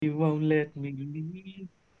won't let me leave.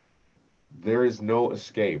 There is no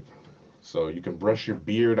escape. So you can brush your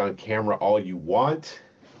beard on camera all you want.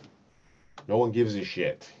 No one gives a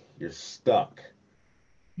shit. You're stuck.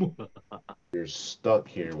 You're stuck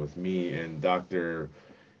here with me and Dr.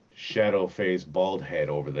 Shadowface Baldhead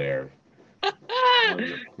over there.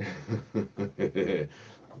 On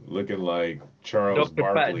looking like Charles Dr.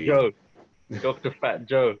 Fat Barkley. Joe. Dr. Fat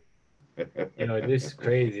Joe. You know, this is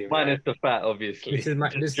crazy, man. Minus the fat, obviously. Just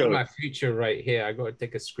This is Joe. my future right here. I gotta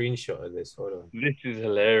take a screenshot of this. Hold on. This is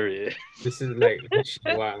hilarious. This is like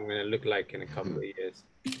literally what I'm gonna look like in a couple of years.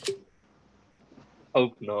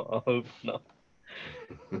 Hope not. I hope not.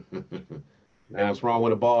 Now, what's wrong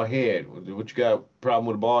with a bald head? What you got? Problem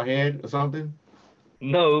with a bald head or something?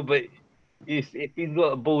 No, but if he's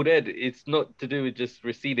got a bald head, it's not to do with just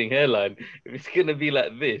receding hairline. If it's gonna be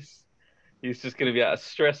like this, he's just gonna be out of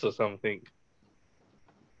stress or something.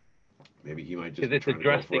 Maybe he might just 'Cause be it's a trying to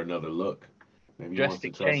go for drastic- another look. Maybe he wants to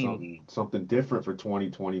drastic try change. something different for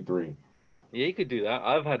 2023. Yeah, you could do that.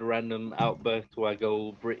 I've had random outbursts where I go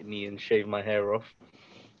all Britney and shave my hair off.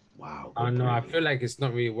 Wow. Oh good no, I preview. feel like it's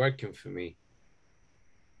not really working for me.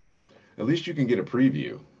 At least you can get a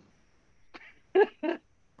preview.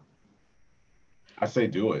 I say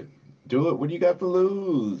do it. Do it. What do you got to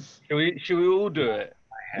lose? Should we all do it?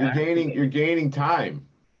 You're gaining time.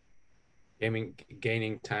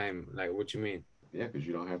 Gaining time. Like, what do you mean? Yeah, because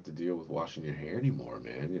you don't have to deal with washing your hair anymore,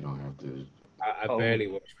 man. You don't have to. I Oh. barely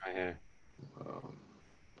wash my hair. Um,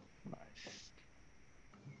 Nice.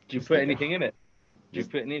 Do you Just put think anything in it? Do you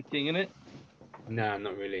just- put anything in it? Nah,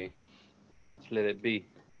 not really. Just let it be.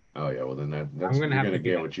 oh yeah, well then that's I'm gonna you're have gonna to do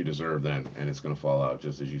get that. what you deserve then, and it's gonna fall out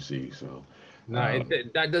just as you see. So No, Um,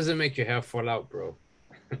 that doesn't make your hair fall out, bro.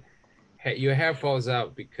 Your hair falls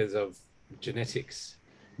out because of genetics.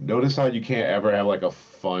 notice how you can't ever have like a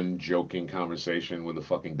fun, joking conversation with a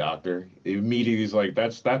fucking doctor. Immediately he's like,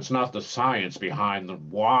 that's not the science behind the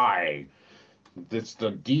why. It's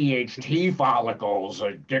the DHT follicles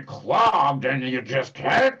that get clogged and you just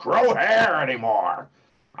can't grow hair anymore.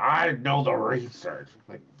 I know the research.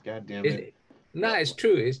 Like, God damn it. No, it's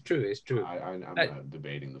true. It's true. It's true. I'm Uh, not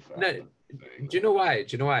debating the fact. no, I'm saying Do you know why?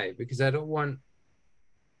 Do you know why? Because I don't want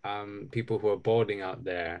people who are balding out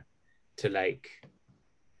there to like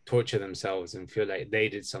torture themselves and feel like they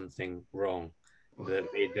did something wrong that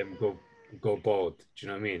made them go bald. Do you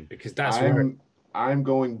know what I mean? Because that's where. I'm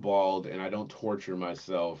going bald and I don't torture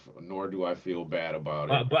myself, nor do I feel bad about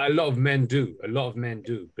it. But a lot of men do. A lot of men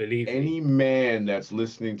do. Believe me. Any man that's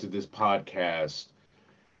listening to this podcast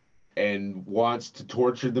and wants to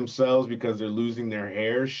torture themselves because they're losing their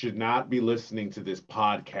hair should not be listening to this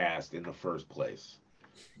podcast in the first place.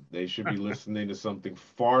 They should be listening to something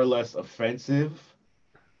far less offensive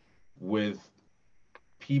with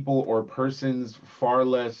people or persons far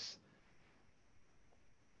less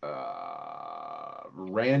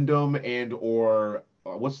random and or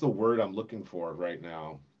what's the word I'm looking for right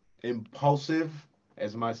now? Impulsive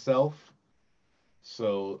as myself.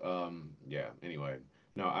 So yeah. Anyway,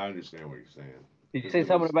 no, I understand what you're saying. Did you say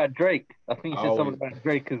something about Drake? I think you said something about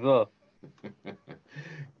Drake as well.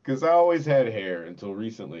 Because I always had hair until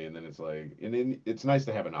recently, and then it's like, and then it's nice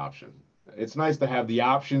to have an option. It's nice to have the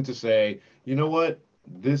option to say, you know what,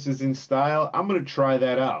 this is in style. I'm gonna try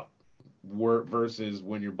that out. Versus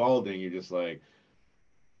when you're balding, you're just like,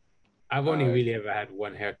 I've only really ever had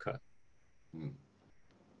one haircut.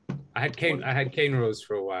 I had cane rows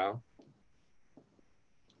for a while.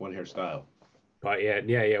 One hairstyle. But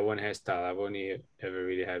yeah, one hairstyle. I've only ever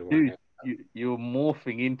really had one. Dude, you're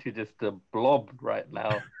morphing into just a blob right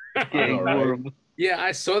now. Getting more. Yeah,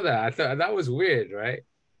 I saw that. I thought that was weird, right?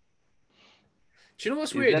 Do you know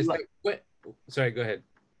what's weird? Sorry, go ahead.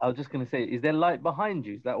 I was just gonna say, is there light behind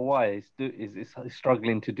you? Is that why it's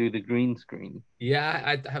struggling to do the green screen? Yeah,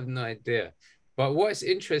 I have no idea. But what's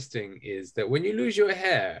interesting is that when you lose your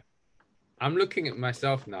hair, I'm looking at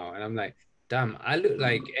myself now and I'm like, damn, I look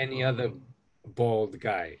like any other bald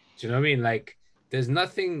guy. Do you know what I mean? Like, there's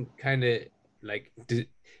nothing kind of like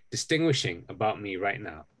distinguishing about me right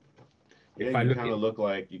now. Yeah, you kind of look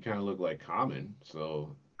like Common.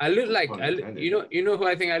 So I look like you know who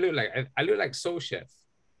I think I look like. I look like Soul Chef.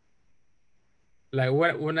 Like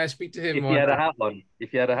when I speak to him, if he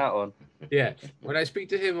had a hat on. Yeah, when I speak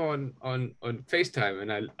to him on FaceTime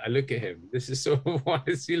and I look at him, this is sort of what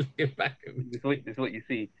I see looking back at me. This is what you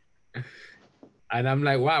see. And I'm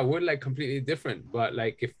like, wow, we're like completely different. But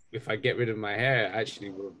like if I get rid of my hair, actually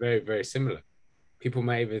we're very, very similar. People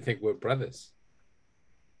might even think we're brothers.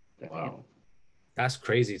 Wow. That's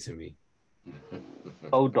crazy to me.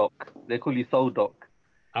 Soul Doc. They call you Soul Doc.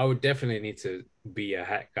 I would definitely need to be a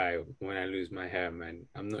hat guy when I lose my hair, man.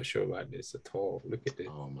 I'm not sure about this at all. Look at this.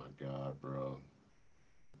 Oh my God, bro.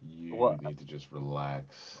 You What need to just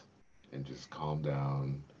relax and just calm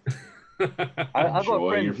down. I got Enjoy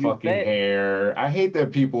friends your who fucking they hair. I hate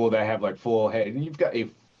that people that have like full head and you've got a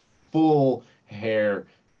full head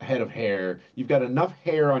of hair. You've got enough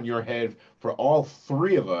hair on your head for all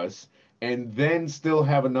three of us, and then still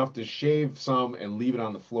have enough to shave some and leave it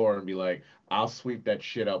on the floor and be like, I'll sweep that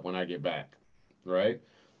shit up when I get back. Right?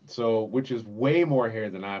 So, which is way more hair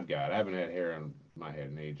than I've got. I haven't had hair on my head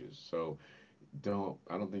in ages. So, I don't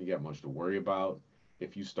think you got much to worry about.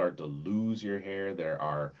 If you start to lose your hair, there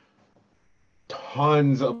are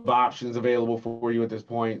tons of options available for you at this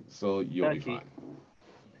point, so you'll be Turkey. fine.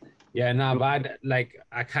 Yeah, no, but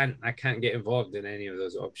I can't get involved in any of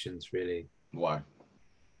those options really Why?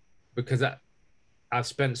 because I've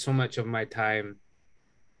spent so much of my time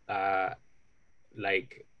uh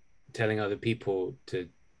like telling other people to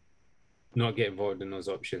not get involved in those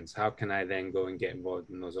options. How can I then go and get involved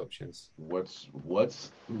in those options? What's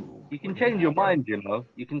ooh, You we're can gonna change your have to mind, you know.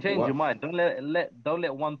 You can change what your mind. Don't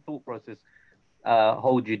let one thought process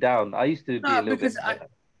hold you down. I used to be a No, little bit because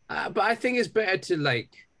but I think it's better to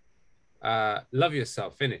like love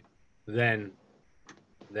yourself in it than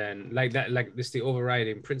like that, like this the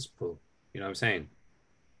overriding principle. You know what I'm saying?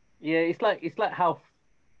 yeah, it's like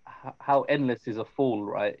how endless is a fall,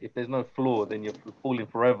 right? If there's no floor, then you're falling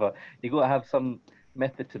forever. You got to have some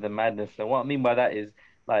method to the madness. And what I mean by that is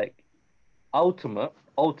like ultimum,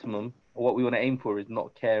 what we want to aim for is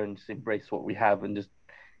not care and just embrace what we have and just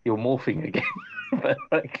you're morphing again. But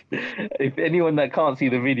like, if anyone that can't see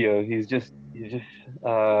the video, he's just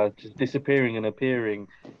disappearing and appearing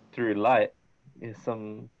through light. It's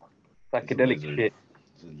some he's a psychedelic lizard. shit.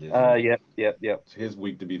 He's a lizard. Yep. It's his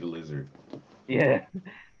week to be the lizard. Yeah.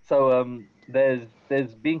 So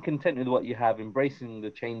there's being content with what you have, embracing the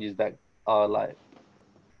changes that are like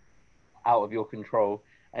out of your control.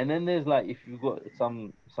 And then there's like if you've got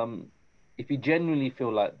some if you genuinely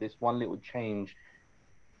feel like this one little change,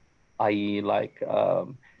 i.e. like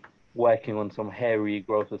working on some hair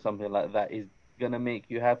regrowth or something like that is gonna make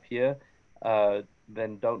you happier,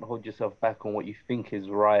 then don't hold yourself back on what you think is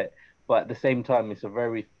right. But at the same time, it's a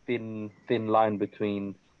very thin line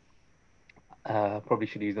between probably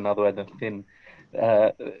should use another word than thin.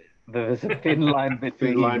 Uh, there's a thin line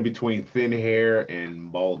Thin line between between thin hair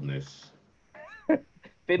and baldness.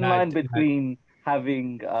 thin Nah, line between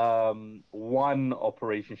having one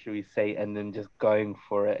operation, should we say, and then just going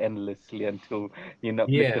for it endlessly until you're not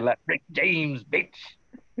yeah. looking like Rick James, bitch.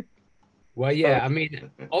 Well, So yeah. I mean,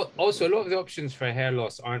 also a lot of the options for hair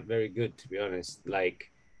loss aren't very good, to be honest.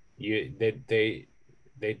 Like, you, they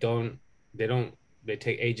don't, they don't, they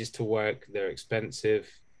take ages to work. They're expensive,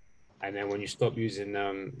 and then when you stop using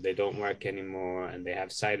them, they don't work anymore, and they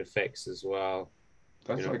have side effects as well.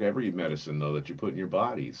 You That's know. like every medicine though that you put in your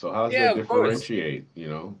body. So how does Yeah, that of course. differentiate? You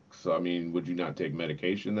know. So I mean, would you not take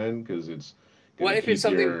medication then? Because it's Well, gonna keep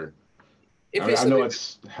your. if I it's know something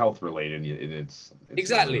it's health related and it's not an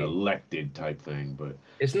exactly, elected type thing, but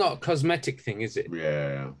it's not a cosmetic thing, is it?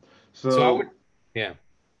 yeah. So I would, So yeah.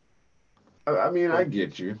 I mean, I so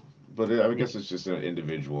get you, but I yeah, guess it's just an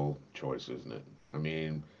individual choice, isn't it? I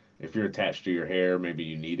mean, if you're attached to your hair, maybe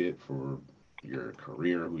you need it for your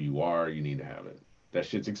career, who you are, you need to have it. That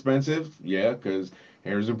shit's expensive, yeah, because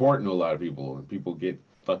hair is important to a lot of people, and people get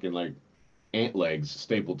fucking like ant legs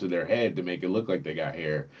stapled to their head to make it look like they got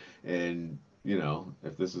hair. And, you know,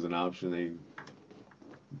 if this is an option, they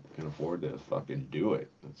can afford to fucking do it.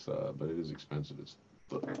 But it is expensive as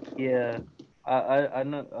fuck. yeah. I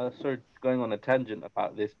know. Sorry, going on a tangent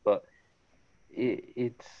about this, but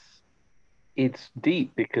it's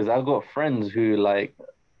deep because I've got friends who like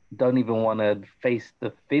don't even want to face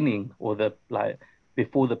the thinning or the like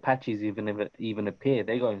before the patches even appear.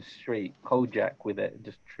 They're going straight Kojak with it,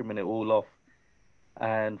 just trimming it all off.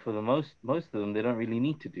 And for the most of them, they don't really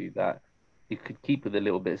need to do that. You could keep with a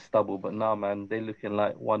little bit of stubble, but nah, man, they're looking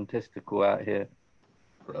like one testicle out here.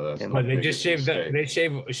 Bro, that's You the But know, they just biggest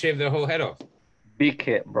mistake. shave their whole head off. big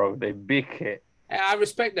hit, bro. They big hit, I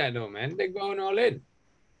respect that though, man. They're going all in.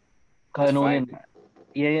 That's going all fine.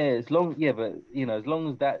 in. Yeah. But as long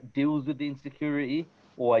as that deals with the insecurity,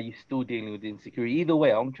 or are you still dealing with the insecurity? Either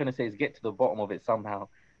way, I'm trying to say is get to the bottom of it somehow.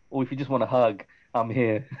 Or if you just want a hug, I'm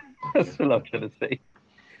here. That's what I'm trying to say.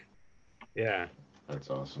 Yeah. That's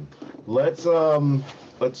awesome. Let's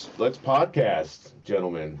podcast,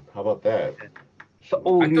 gentlemen. How about that? So Should we-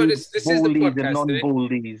 all I thought you this is the bullies and podcast today.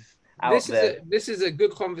 non-bullies out there. This is a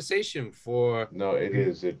good conversation for. No, it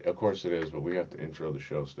is. Of course it is, but we have to intro the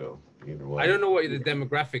show still. Either way. I don't know what the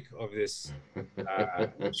demographic of this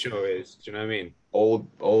show is. Do you know what I mean?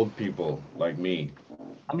 Old people like me.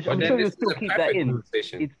 I'm But then sure you'll this is still a keep that perfect in.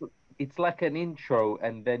 conversation. It's like an intro,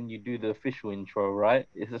 and then you do the official intro, right?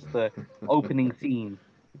 It's just the opening scene.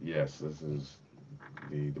 Yes, this is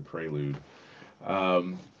the prelude.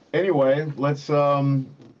 Anyway, let's oh,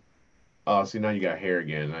 see, now you got hair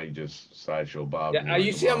again. Now you just sideshow Bob. Yeah,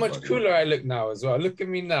 you see how much cooler I look now as well. Look at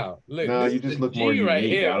me now. Look, no, this you is just the look more G unique. right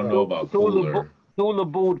here, I don't bro. know about To all cooler. the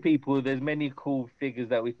bald people, there's many cool figures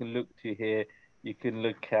that we can look to here. You can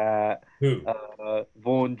look at Who?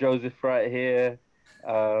 Vaughn Joseph right here.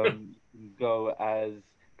 You can go as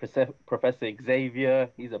Professor Xavier.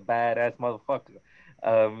 He's a badass motherfucker.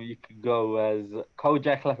 You can go as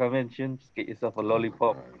Kojak, like I mentioned. Just get yourself a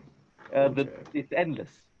lollipop. It's endless.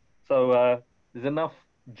 So there's enough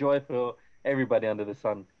joy for everybody under the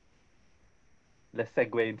sun. Let's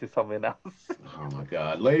segue into something else. Oh my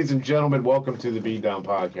God. Ladies and gentlemen, welcome to the Beat Down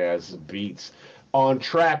Podcast. Beats on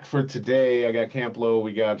track for today. I got Camp Low,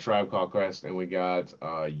 we got Tribe Called Quest, and we got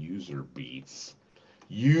User Beats.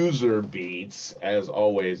 User Beats, as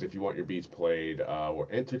always, if you want your beats played or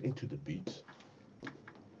entered into the Beats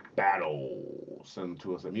battle, send them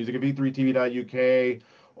to us at music at b3tv.uk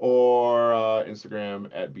or Instagram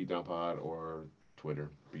at beatdownpod or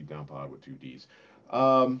Twitter, beatdownpod with 2 Ds.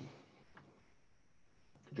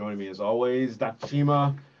 Joining me as always, Dr.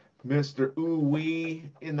 Chima, Mr. Ooh Wee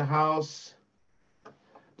in the house.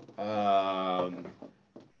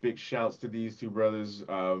 Big shouts to these two brothers.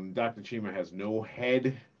 Dr. Chima has no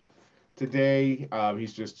head today.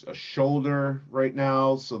 He's just a shoulder right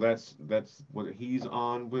now, so that's what he's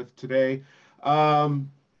on with today.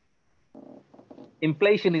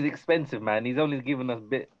 Inflation is expensive, man. He's only giving us a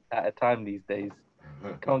bit at a time these days.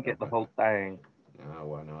 Can't get the whole thing.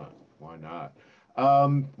 Why not? Why not?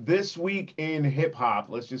 This week in hip hop,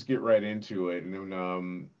 let's just get right into it, and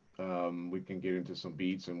then we can get into some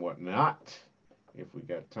beats and whatnot if we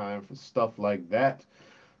got time for stuff like that.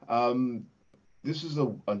 This is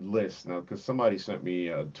a list now because somebody sent me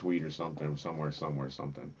a tweet or something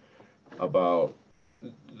something about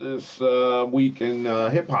this week in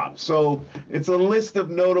hip hop. So it's a list of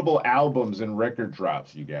notable albums and record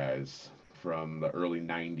drops, you guys, from the early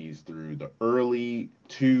 90s through the early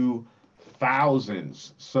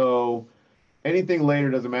 2000s. So anything later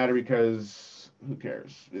doesn't matter because who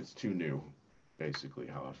cares? It's too new, basically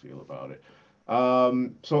how I feel about it.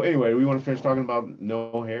 So anyway, we want to finish talking about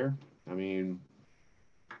no hair. I mean,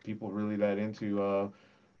 people really that into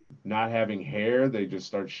not having hair, they just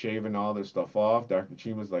start shaving all their stuff off. Dr.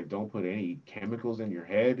 Chima's like, don't put any chemicals in your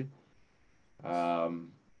head. Do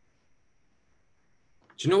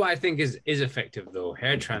you know what I think is effective though?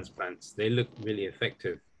 Hair transplants, they look really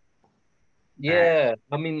effective. Yeah,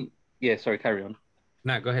 I mean, yeah, sorry, carry on.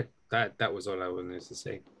 Nah, go ahead. That was all I wanted to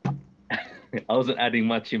say. I wasn't adding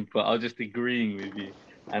much input. I was just agreeing with you,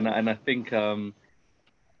 and I think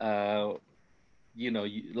you know,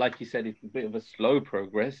 like you said, it's a bit of a slow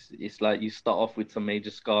progress. It's like you start off with some major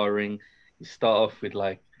scarring. You start off with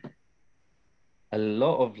like a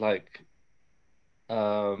lot of like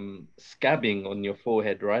scabbing on your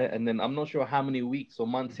forehead, right? And then I'm not sure how many weeks or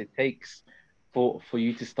months it takes for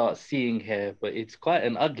you to start seeing hair, but it's quite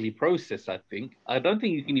an ugly process, I think. I don't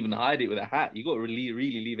think you can even hide it with a hat. You got to really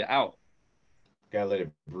leave it out. Gotta let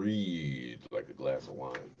it breathe like a glass of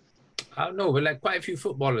wine. I don't know, but like quite a few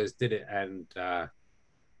footballers did it, and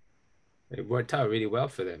it worked out really well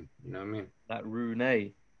for them. You know what I mean? Like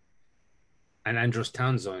Rooney and Andros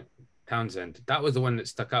Townsend. That was the one that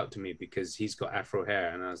stuck out to me because he's got Afro hair,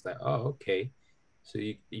 and I was like, oh, okay, so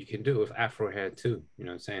you can do it with Afro hair too. You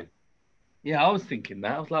know what I'm saying? Yeah, I was thinking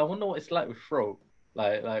that. I was like, I wonder what it's like with fro,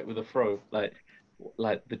 like with a fro, like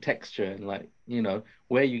the texture and like you know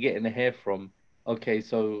where you getting the hair from. Okay,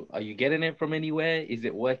 so are you getting it from anywhere? Is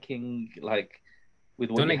it working like with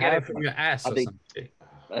what Don't you I get have? it from your ass or something?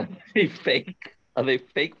 Are they fake? Are they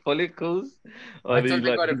fake follicles? Or I thought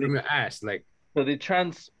they got it from your ass, like so they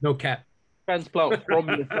no cap transplant from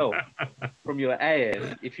yourself, from your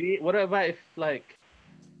ass. What about if like?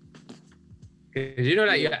 Because you know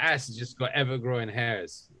that your ass has just got ever growing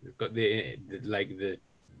hairs. It's got the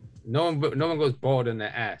no one goes bald in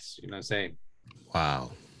their ass. You know what I'm saying? Wow.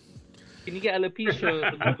 Can you get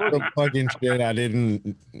alopecia? The fucking shit I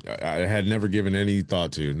had never given any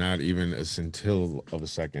thought to, not even a scintilla of a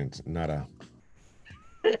second. Not a.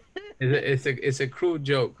 It's a cruel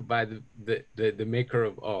joke by the maker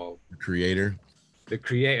of all. The creator. The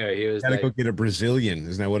creator. He was Gotta like, go get a Brazilian.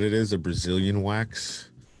 Isn't that what it is? A Brazilian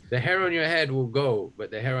wax. The hair on your head will go,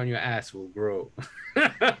 but the hair on your ass will grow.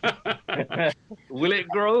 Will it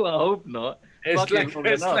grow? I hope not. It's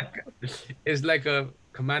like a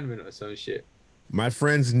commandment or some shit. My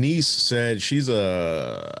friend's niece said she's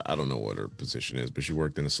I don't know what her position is, but she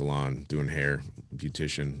worked in a salon doing hair,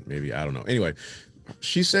 beautician, maybe. I don't know. Anyway,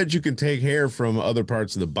 she said you can take hair from other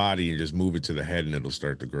parts of the body and just move it to the head and it'll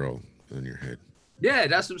start to grow on your head. Yeah,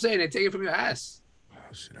 that's what I'm saying. They take it from your ass.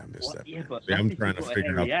 Oh, shit, I missed that. Yeah, but I'm trying to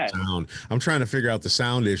figure out the sound. I'm trying to figure out the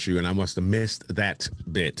sound issue, and I must have missed that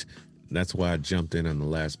bit. That's why I jumped in on the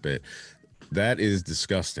last bit. That is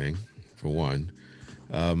disgusting, for one.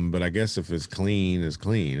 But I guess if it's clean, it's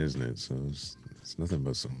clean, isn't it? So it's nothing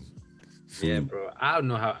but some food. Yeah, bro. I don't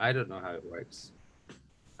know how it works.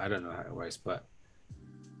 I don't know how it works, but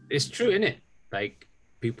it's true, innit? Like,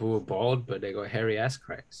 people were bald, but they got hairy ass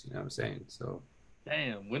cracks. You know what I'm saying? So.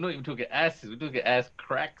 Damn, we're not even talking asses. We're talking ass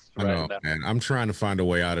cracks right now. Man. I'm trying to find a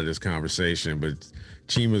way out of this conversation, but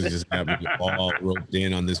Chima's just got me all roped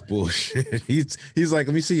in on this bullshit. He's like,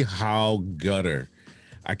 let me see how gutter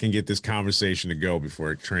I can get this conversation to go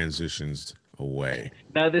before it transitions away.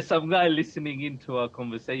 Now, there's some guy listening into our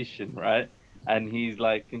conversation, right? And he's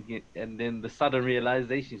like thinking, and then the sudden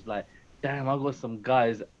realization is like, damn, I got some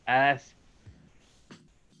guy's ass.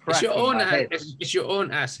 It's your own ass. It's your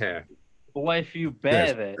own ass hair. But what if you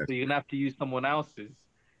bear that? So you're gonna have to use someone else's.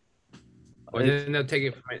 Or then they'll take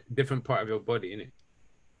it from a different part of your body, innit?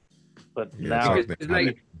 But now,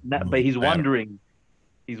 but he's wondering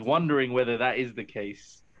whether that is the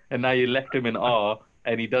case. And now you left him in awe,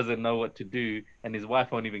 and he doesn't know what to do, and his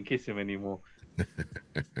wife won't even kiss him anymore.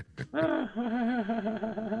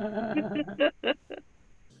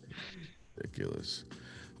 Ridiculous.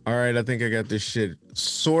 All right, I think I got this shit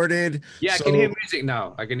sorted. Yeah, I can hear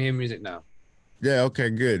music now. Yeah, okay,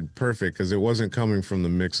 good. Perfect, because it wasn't coming from the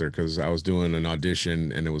mixer because I was doing an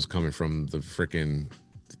audition and it was coming from the freaking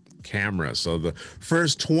camera. So the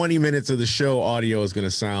first 20 minutes of the show audio is going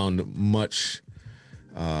to sound much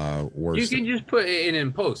worse. You can just put it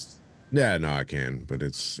in post. Yeah, no, I can, but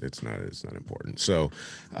it's not important. So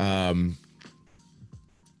 20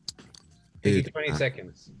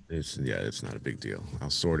 seconds. It's not a big deal. I'll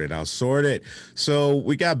sort it. So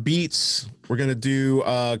we got beats. We're gonna do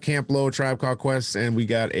Camp Lo, Tribe Called Quest, and we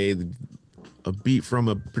got a beat from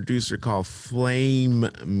a producer called Flame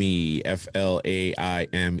Me,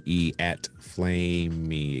 FLAIME at Flame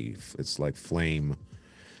Me. It's like flame.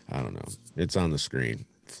 I don't know. It's on the screen.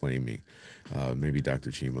 Flame Me. Maybe Dr.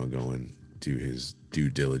 Chima go and do his due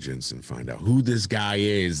diligence and find out who this guy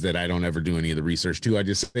is that I don't ever do any of the research to. I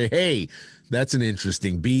just say, hey, that's an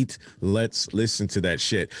interesting beat. Let's listen to that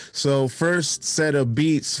shit. So first set of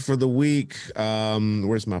beats for the week.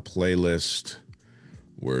 Where's my playlist?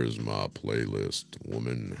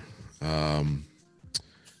 Woman? I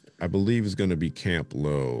believe it's going to be Camp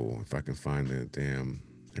Lo. If I can find it. Damn.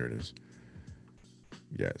 Here it is.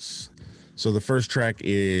 Yes. So the first track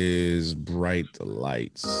is Bright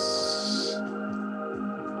Lights.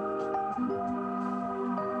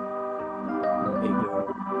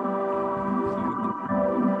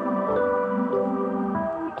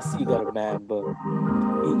 I see you got a man, but he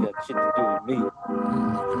ain't got shit to do with me.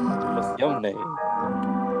 What's your name?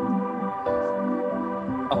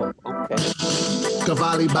 Oh, okay.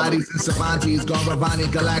 Cavalli bodies and Savantis, Garavani,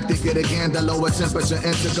 Galactic, it again, the lower temperature,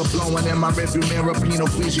 indica blowing in my rearview mirror,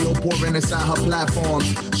 Pinot Grigio pouring inside her platform.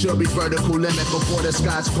 She'll be vertical limit before the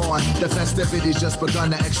sky's gone. The festivities just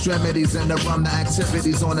begun, the extremities and the rum, the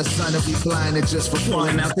activities on the sun, and we flying it just for fun.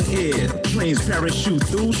 Falling out the air, planes parachute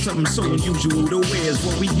through, something so unusual to wear is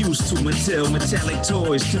what we used to. Mattel, metallic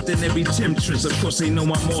toys, tipped in every temptress. Of course they know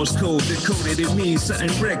my Morse code, decoded it means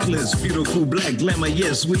something reckless. Beautiful black glamour,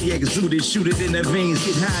 yes, we exuded, shoot it in the veins,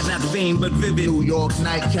 get high, not vain, but vivid. New York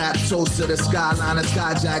nightcap, toast to the skyline, a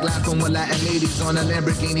skyjack, laughing with Latin ladies on a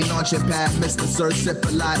Lamborghini launching pad. Mr. Sir, sip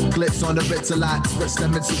a lot, glitz on the Ritz a lot. Rich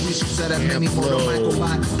them into we should set up many more than Michael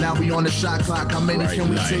Bot. Now we on the shot clock, how many can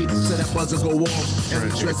we take? So that buzzer go off, and we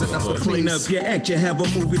dressing up the Clean place. up your act, you have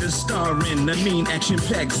a movie to star in. I mean,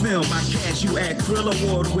 action-packed film, I cash you act. Krill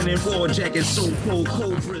award-winning war jacket, so cold,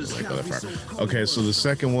 Cobras. Okay, so the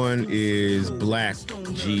second one is Black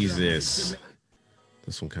Jesus.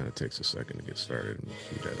 This one kind of takes a second to get started. Let me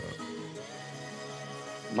cue that up.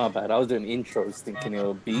 My bad. I was doing intros thinking it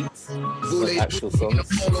were beats, like actual songs.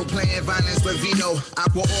 Polo playing violence with Vito.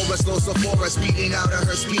 Aqua Aura, slow Sephora, speeding out of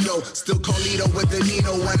her speedo. Still Colito with the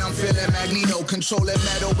Nino when I'm feeling Magneto. Controlling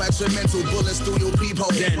metal, mental bullets through your peephole.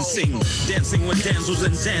 Dancing with damsels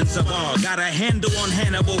and Zanzibar. Got a handle on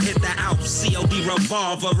Hannibal, hit the Alps. COD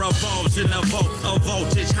revolver revolves in a vault. A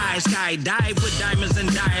voltage, high sky, dive with diamonds and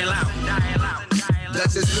dial out.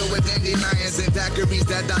 Blessed is filled with dandelions and daiquiris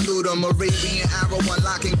that dilute them. Arabian arrow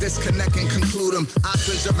unlocking, disconnect and conclude them.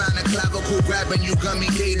 Ostrich around the clavicle, grabbing you gummy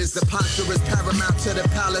gators. The posture is paramount to the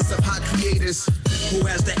palace of hot creators. Who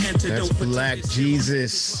has the antidote? That's Black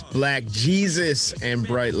Jesus, Black Jesus, and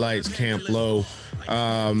Bright Lights, Camp Low.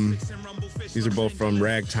 These are both from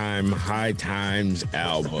Ragtime High Times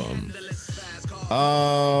album.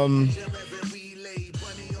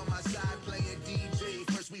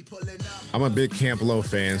 I'm a big Camp Low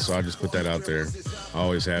fan, so I just put that out there. I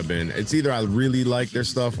always have been. It's either I really like their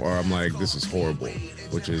stuff or I'm like, this is horrible,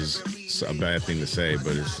 which is a bad thing to say,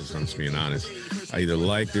 but it's just, I'm just being honest. I either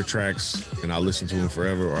like their tracks and I'll listen to them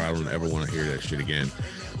forever, or I don't ever want to hear that shit again.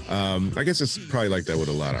 I guess it's probably like that with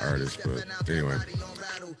a lot of artists, but anyway.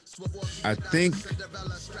 I think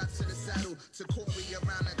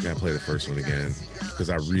I gotta play the first one again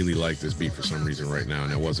because I really like this beat for some reason right now,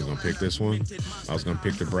 and I wasn't gonna pick this one. I was gonna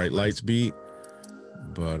pick the Bright Lights beat,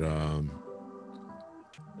 but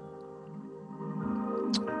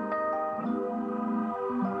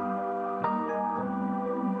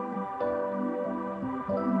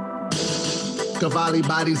Cavalli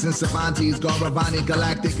bodies and Savantis, Garavani,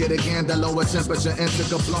 Galactic, it again, the lower temperature,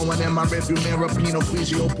 Indica flowing in my rearview mirror, Pinot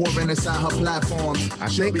Grigio pouring inside her platform. I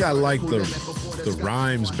think I like the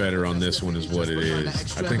rhymes better on this one is what it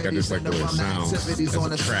is. I think I just like the way it sounds as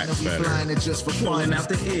a track better. I just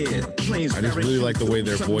really like the way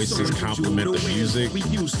their voices complement the music.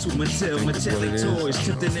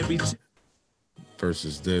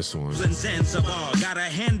 Versus this one. Got a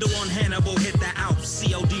handle on Hannibal, hit the Alps,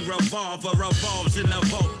 COD revolver, revolves in the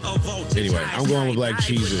vault. Anyway, I'm going with Black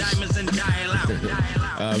Jesus.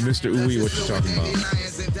 Mr. Uwe, what you talking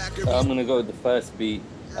about? I'm gonna go with the first beat.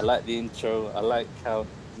 I like the intro. I like how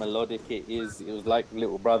melodic it is. It was like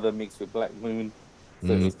Little Brother mixed with Black Moon.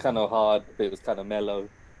 So it was kind of hard, but it was kind of mellow.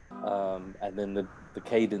 And then the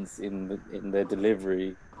cadence in their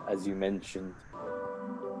delivery, as you mentioned,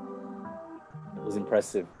 it was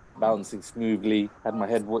impressive. Bouncing smoothly, had my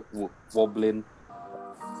head wobbling.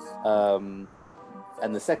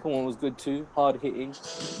 And the second one was good too, hard hitting,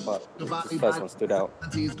 but the first one stood out.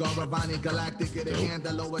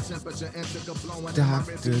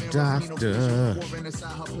 Doctor.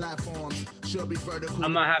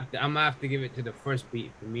 I'm gonna have to give it to the first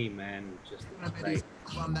beat for me, man. Just like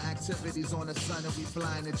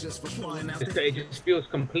it just feels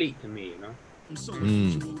complete to me, you know.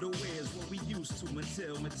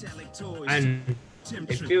 And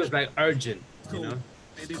it feels like urgent, you know.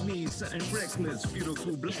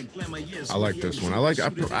 I like this one.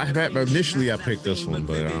 Initially I picked this one,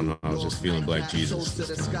 but I don't know. I was just feeling Black Jesus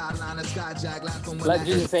this time. Black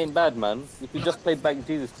Jesus ain't bad, man. If you just played Black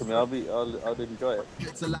Jesus to me, I'd enjoy it.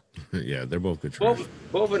 Yeah, they're both good tracks.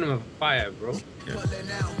 Both of them are fire, bro. Yeah.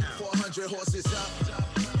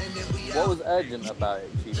 What was urgent about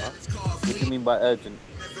it, Chima? What do you mean by urgent?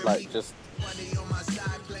 Like just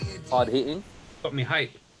hard hitting? Got me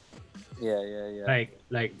hype. Yeah.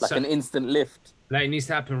 Like an instant lift. Like it needs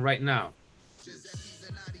to happen right now.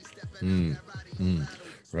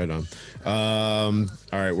 Right on. All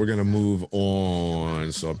right, we're gonna move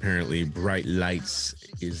on. So apparently Bright Lights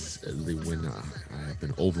is the winner. I have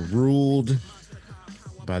been overruled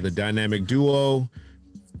by the dynamic duo,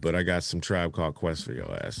 but I got some Tribe Called Quest for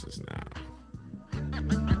your asses now.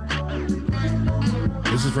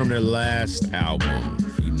 This is from their last album,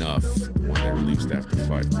 Enough, the one they released after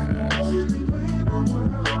Fight Pass.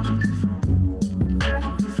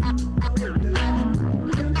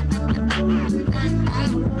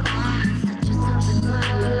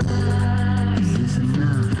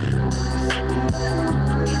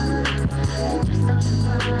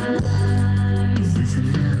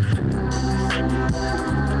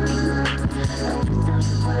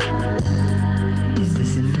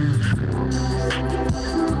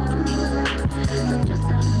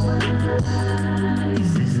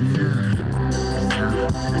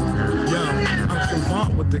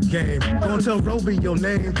 The game. Don't tell Roby your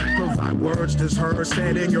name. Provide words just heard,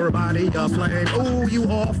 set in your body aflame. Ooh, you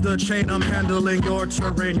off the chain. I'm handling your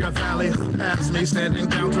terrain, your valley. Past me, standing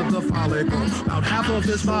down to the follicle. About half of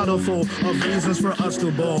this bottle full of reasons for us to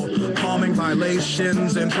ball. Calming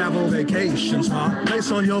violations and travel vacations, huh? Place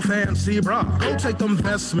on your fancy bra. Go take them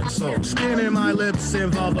vestments off. Skin in my lips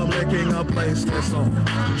involve them licking a place that's all.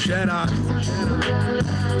 Jedi.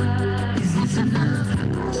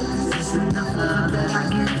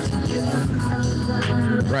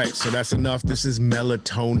 Right, so that's enough. This is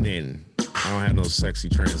Melatonin. I don't have no sexy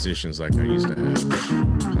transitions like I used to have.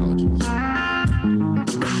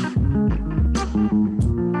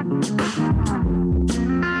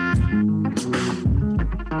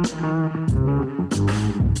 Apologies.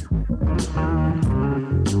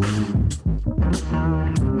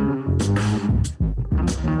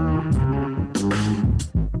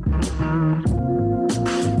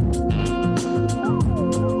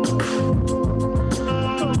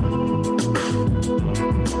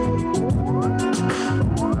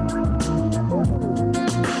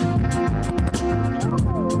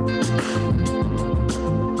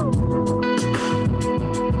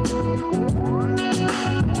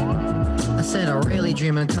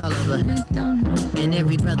 brothers, but and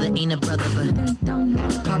every brother ain't a brother, but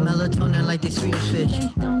pop melatonin like these Swedish fish.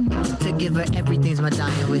 To give her everything's my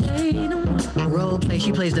dying wish. Role play,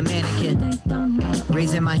 she plays the mannequin.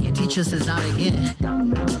 Raising my hand, teacher says out again.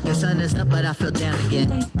 The sun is up, but I feel down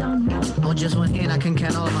again. On just one hand, I can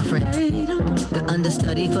count all my friends. The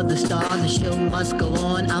understudy for the star, the show must go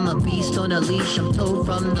on. I'm a beast on a leash, I'm told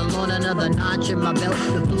from the lawn. Another notch in my belt,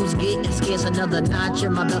 the blues getting scarce. Another notch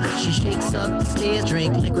in my belt, she shakes up the stairs.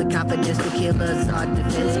 Drink liquid confidence, the killers are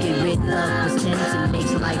defense. Get rid of the sense, it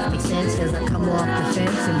makes life make sense. As I come off the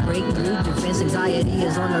fence and break through defense. Anxiety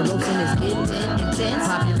is on the ropes and it's getting intense.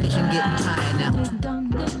 Population getting tired now.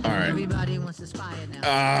 All right. Everybody wants to spy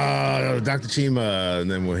now. Dr. Chima,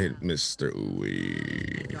 and then we'll hit Mr.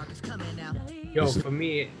 Uwe. Dark is coming now. Yo, for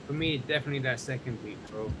me, definitely that second beat,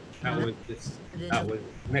 bro. That was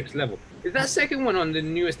next level. Is that second one on the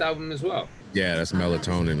newest album as well? Yeah, that's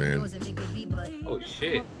Melatonin, man. Oh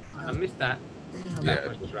shit, I missed that. Yeah.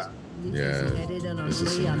 Yeah, this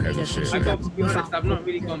is some heavy shit. I got to be honest, I've not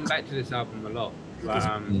really gone back to this album a lot, but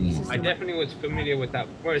I definitely was familiar with that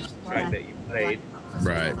first track that you played.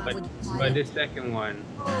 Right. But this second one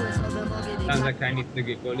sounds like I need to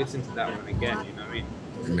go listen to that one again. You know what I mean?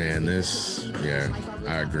 Man,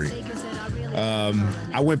 I agree.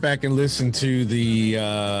 I went back and listened to the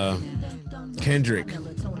Kendrick.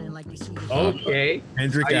 Okay.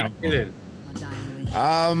 Kendrick How you album. feeling?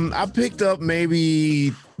 I picked up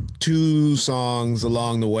maybe 2 songs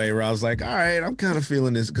along the way where I was like, all right, I'm kind of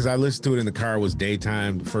feeling this, because I listened to it in the car. It was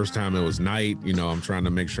daytime. The first time it was night. You know, I'm trying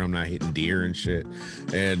to make sure I'm not hitting deer and shit.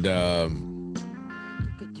 And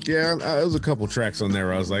yeah, there was a couple tracks on there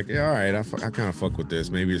where I was like, yeah, all right, I kind of fuck with this.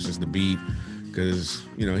 Maybe it's just the beat, because,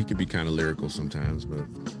 you know, he could be kind of lyrical sometimes. But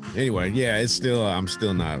anyway, yeah, it's still, I'm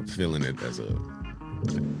still not feeling it as a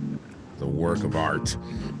work of art,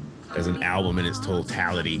 as an album in its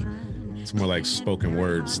totality. It's more like spoken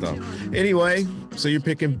word stuff. Anyway, so you're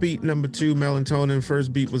picking beat number 2, Melatonin.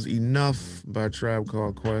 First beat was Enough by Tribe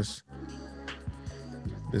Called Quest.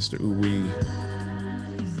 Mr. Uwe.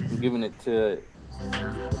 I'm giving it to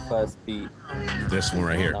the first beat. This one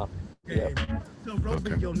right here. Yeah.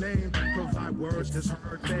 Okay.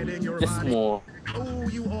 Just more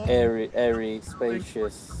airy,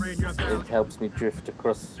 spacious. It helps me drift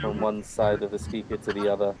across from one side of the speaker to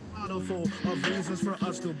the other.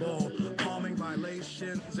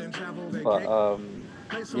 But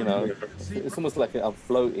you know, it's almost like I'm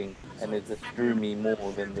floating, and it just drew me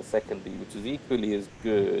more than the second beat, which is equally as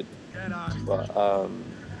good. But I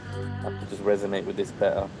could just resonate with this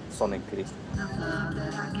better sonically.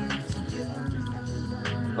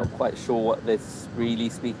 Not quite sure what they're really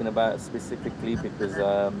speaking about specifically, because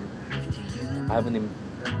I haven't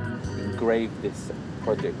engraved this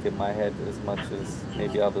project in my head as much as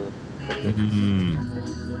maybe other projects.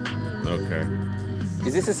 Okay.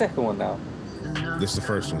 Is this the second one now? This is the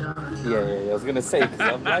first one. Yeah. I was gonna say, because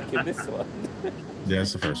I'm liking this one. Yeah,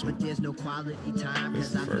 it's the first one. There's no quality time.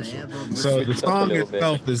 It's the first one. So the song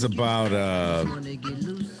itself is about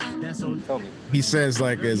Tell me. he says,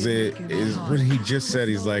 like, is what he just said,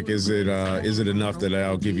 he's like, is it enough that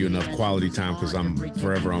I'll give you enough quality time because I'm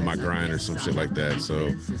forever on my grind or some shit like that.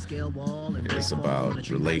 So it's about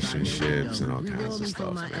relationships and all kinds of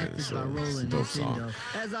stuff, man. It's a dope song.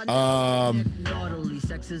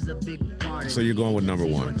 So you're going with number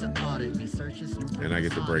 1, and I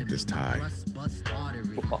get to break this tie.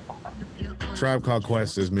 Tribe Called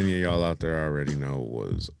Quest, as many of y'all out there already know,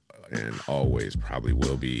 was and always probably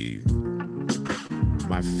will be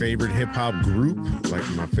my favorite hip-hop group, like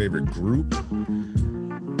my favorite group,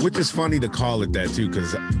 which is funny to call it that too,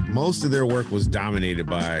 because most of their work was dominated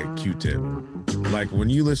by Q-Tip. Like when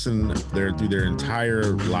you listen through their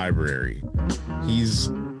entire library, he's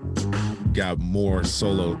got more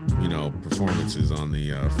solo, performances on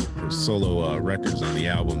the solo records on the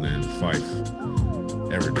album than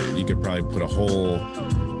Phife ever did. You could probably put a whole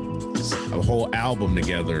album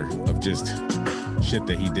together of just shit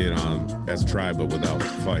that he did on as Tribe, but without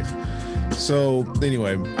Phife. So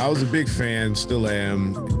anyway, I was a big fan, still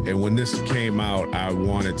am, and when this came out, I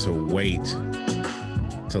wanted to wait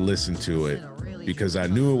to listen to it because I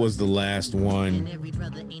knew it was the last one,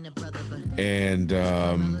 and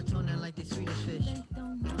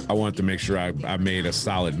I wanted to make sure I made a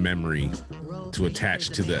solid memory to attach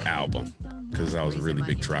to the album, because I was a really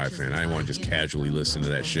big Tribe fan. I didn't want to just casually listen to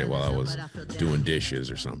that shit while I was doing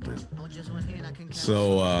dishes or something.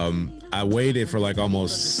 So I waited for like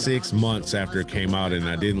almost 6 months after it came out, and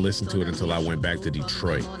I didn't listen to it until I went back to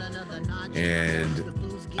Detroit. And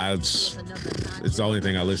it's the only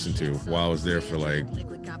thing I listened to while I was there for like,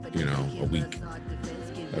 a week.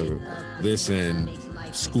 This and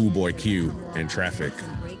Schoolboy Q and Traffic.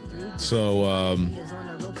 So,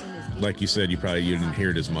 like you said, you didn't hear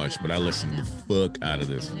it as much, but I listened the fuck out of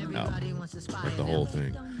this album, like the whole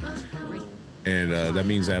thing. And that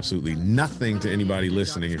means absolutely nothing to anybody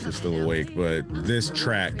listening if you're still awake, but this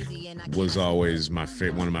track was always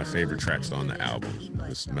one of my favorite tracks on the album,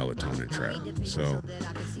 this Melatonin track. So,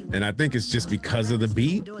 and I think it's just because of the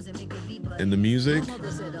beat and the music.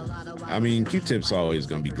 I mean, Q-Tip's always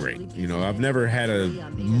going to be great. You know, I've never had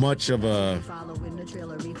much of a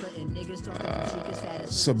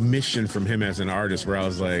submission from him as an artist where I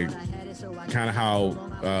was like, kind of how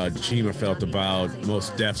Chima felt about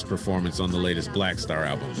Mos Def's performance on the latest Black Star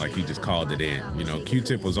album. Like, he just called it in. You know,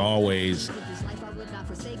 Q-Tip was always at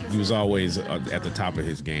the top of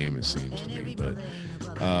his game, it seems to me. But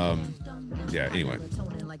yeah, anyway,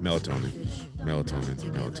 Melatonin,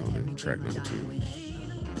 track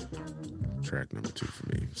number two for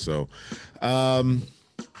me. So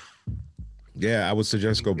yeah, I would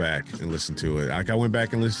suggest go back and listen to it. Like, I went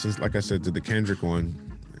back and listened, like I said, to the Kendrick one,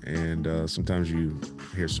 and sometimes you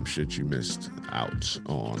hear some shit you missed out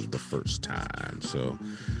on the first time. So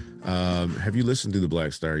have you listened to the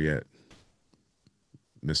Black Star yet,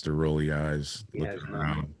 Mr. Rolly Eyes? Yeah,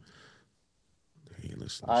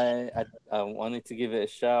 I wanted to give it a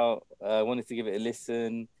shout. I wanted to give it a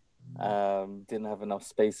listen. Didn't have enough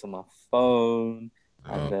space on my phone,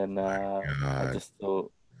 and then I just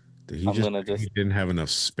thought, he didn't have enough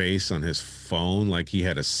space on his phone, like he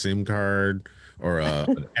had a SIM card or a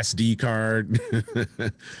SD card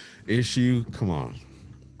issue. Come on.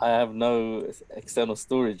 I have no external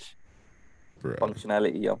storage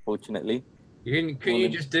functionality, unfortunately. Can you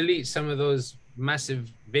just delete some of those massive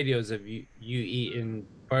videos of you eating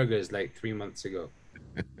burgers like 3 months ago?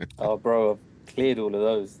 Oh, bro, I've cleared all of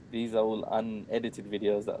those. These are all unedited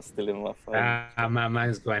videos that are still in my phone. My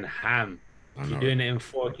man's going ham. You're doing it in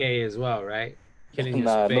 4K as well, right? Killing your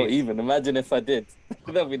Nah, space. not even. Imagine if I did.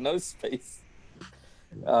 There'll be no space.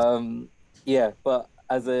 Yeah, but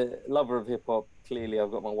as a lover of hip hop, clearly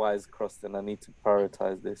I've got my wires crossed and I need to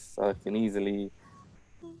prioritize this. So I can easily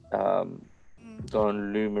go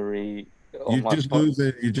on Lumery.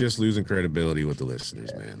 You're just losing credibility with the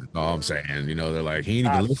listeners, man. That's all I'm saying. You know, they're like, he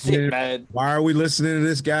ain't even listening. Man. Why are we listening to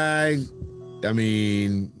this guy? I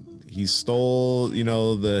mean, he stole, you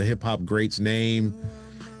know, the hip hop great's name,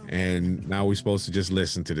 and now we're supposed to just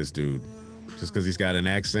listen to this dude just because he's got an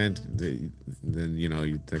accent. Then you know,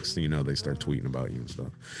 next thing you know, they start tweeting about you and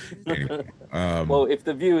stuff. Anyway, well, if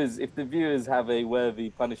the viewers have a worthy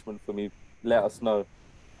punishment for me, let us know,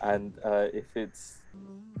 and if it's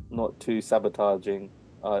not too sabotaging,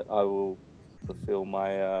 I will fulfill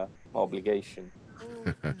my obligation.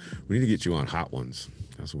 We need to get you on Hot Ones.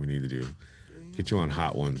 That's what we need to do. Get you on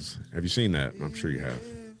Hot Ones. Have you seen that? I'm sure you have.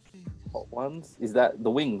 Hot Ones? Is that the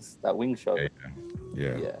Wings? That Wing show?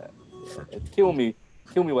 Yeah. Kill me.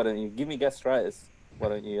 Why don't you? Give me gastritis. Why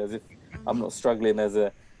don't you? As if I'm not struggling as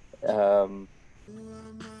a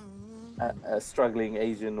struggling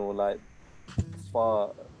Asian or like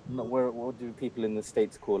far. Not where. What do people in the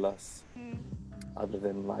States call us, other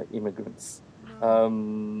than like immigrants?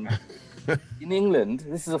 In England,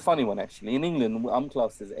 this is a funny one actually. In England, I'm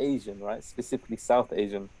classed as Asian, right? Specifically South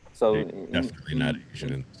Asian. So definitely not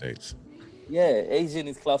Asian in the States. Yeah, Asian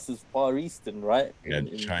is classed as Far Eastern, right? Yeah,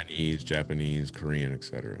 Chinese, Japanese, Korean,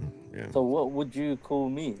 etc. Yeah. So what would you call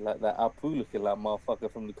me? Like that Apu looking like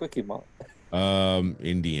motherfucker from the Quickie Mart?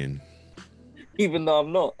 Indian. Even though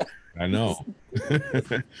I'm not. I know.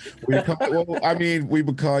 We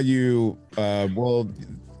would call you. Well,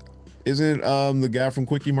 isn't the guy from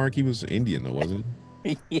Quickie Mart? He was Indian, though, wasn't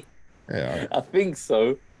he? Yeah, I think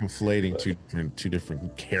so. Conflating two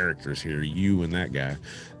different characters here, you and that guy.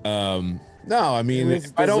 No, I mean,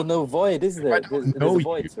 there's no void, is there? There's a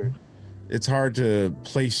void, sir. It's hard to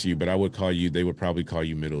place you, but I would call you. They would probably call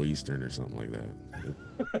you Middle Eastern or something like that.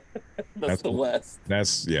 That's the West.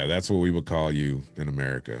 That's what we would call you in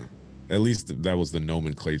America. At least that was the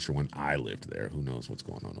nomenclature when I lived there. Who knows what's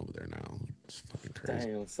going on over there now? It's fucking crazy.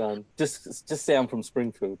 Damn, son. Just say I'm from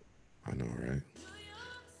Springfield. I know, right?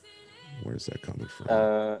 Where's that coming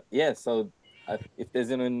from? Yeah, so if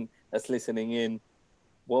there's anyone that's listening in,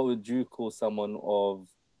 what would you call someone of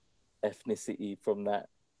ethnicity from that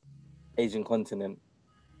Asian continent,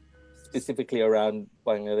 specifically around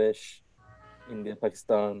Bangladesh, India,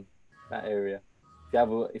 Pakistan, that area?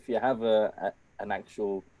 If you have an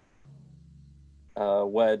actual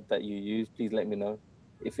word that you use, please let me know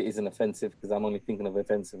if it isn't offensive, because I'm only thinking of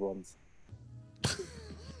offensive ones.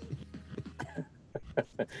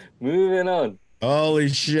 Moving on. Holy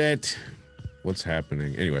shit. What's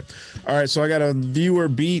happening? Anyway. All right. So I got a viewer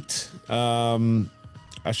beat.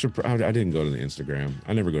 I didn't go to the Instagram.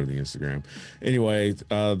 I never go to the Instagram. Anyway,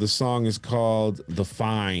 the song is called The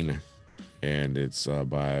Fine, and it's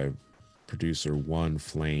by producer One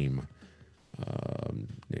Flame.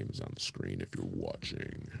 Name is on the screen if you're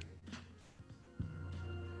watching.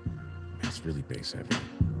 It's really bass heavy.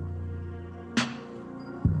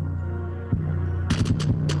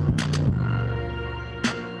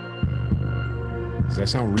 Does that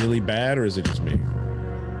sound really bad, or is it just me?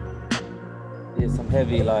 Yeah, some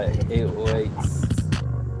heavy like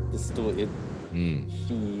 808s, distorted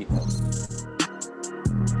heat.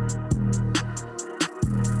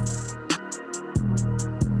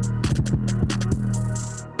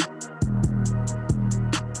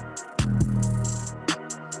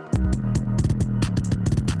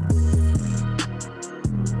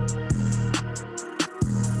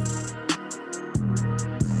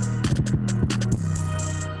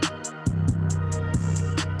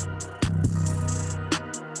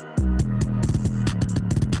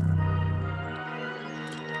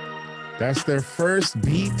 That's their first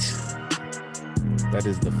beat. That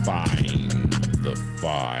is the fine. The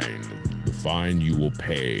fine. The fine you will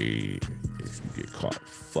pay if you get caught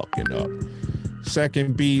fucking up.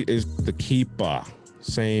 Second beat is The Keeper.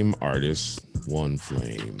 Same artist, One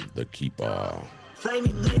Flame. The Keeper.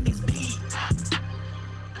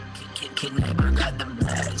 Kidnapper got the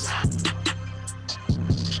blast.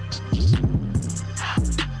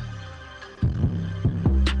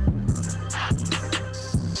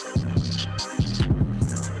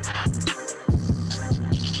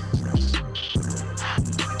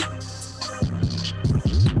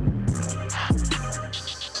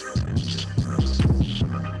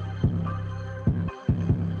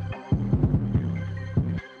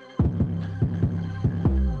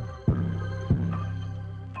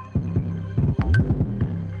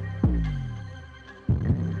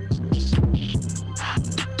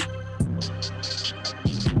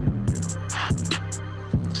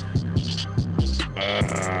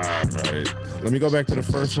 Right. Let me go back to the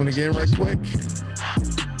first one again right quick.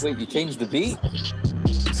 Wait, you changed the beat?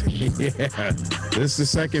 Yeah, this is the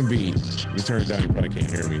second beat. You turn it down, you probably can't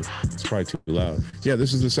hear me. It's probably too loud. Yeah,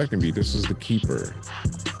 this is the second beat. This is The Keeper.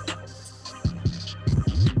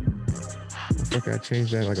 I think I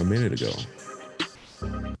changed that like a minute ago.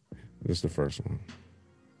 This is the first one.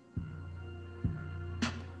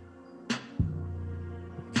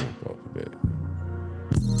 Jump up a bit.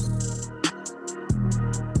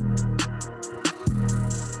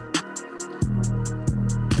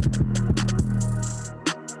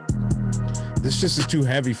 This just is too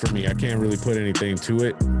heavy for me. I can't really put anything to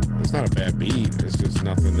it. It's not a bad beat. It's just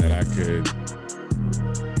nothing that I could.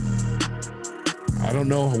 I don't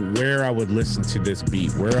know where I would listen to this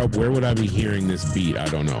beat. Where would I be hearing this beat? I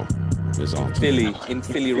don't know. It's all In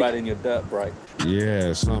Philly, riding your dirt bike.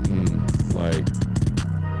 Yeah, something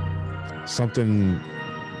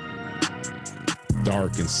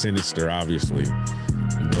dark and sinister, obviously.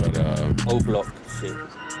 But O-Block shit.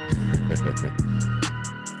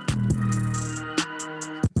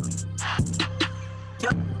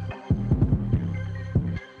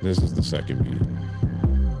 This is the second beat.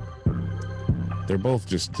 They're both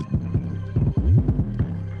just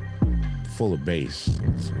full of bass.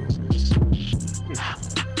 So.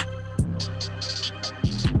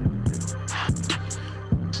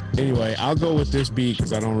 Anyway, I'll go with this beat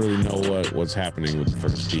because I don't really know what's happening with the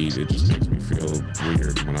first beat. It just makes me feel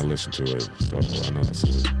weird when I listen to it. So I know that's a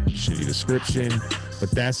shitty description, but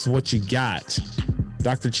that's what you got.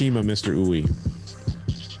 Dr. Chima, Mr. Uwe.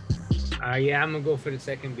 Yeah, I'm gonna go for the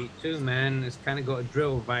second beat too, man. It's kind of got a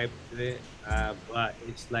drill vibe to it, but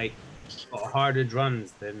it's like got harder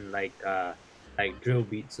drums than like drill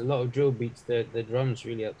beats. A lot of drill beats, the drums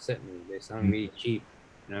really upset me. They sound really cheap,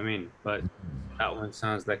 you know what I mean? But that one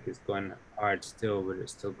sounds like it's going hard still, but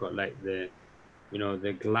it's still got like the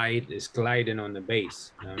glide. It's gliding on the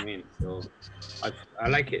bass, you know what I mean? So I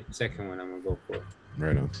like it. Second one, I'm gonna go for.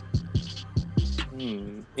 Right on.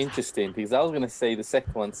 Interesting, because I was gonna say the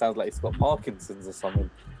second one sounds like it's got Parkinson's or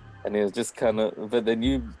something, and it was just kind of. But then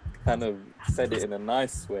you kind of said it in a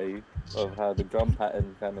nice way of how the drum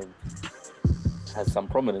pattern kind of has some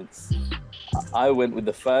prominence. I went with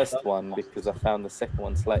the first one because I found the second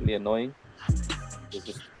one slightly annoying. It was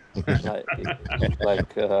just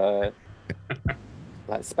like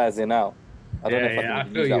spazzing out. I don't know if I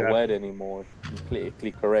can use that word anymore.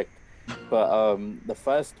 Politically correct. But the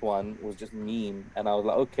first one was just mean, and I was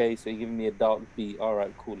like, okay, so you're giving me a dark beat. All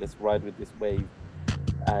right, cool. Let's ride with this wave,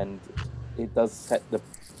 and it does set the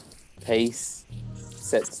pace,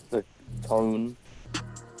 sets the tone.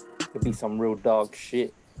 Could be some real dark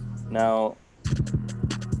shit. Now,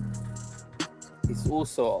 it's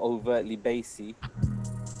also overtly bassy,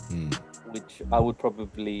 which I would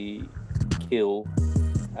probably kill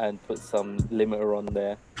and put some limiter on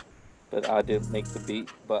there, but I didn't make the beat.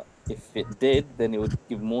 But if it did, then it would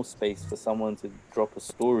give more space for someone to drop a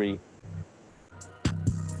story.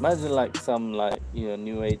 Imagine like some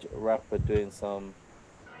new age rapper doing some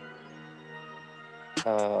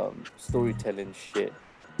storytelling shit.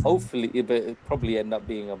 Hopefully, it'll probably end up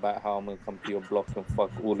being about how I'm gonna come to your block and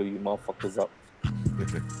fuck all of you motherfuckers up.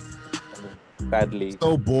 Badly.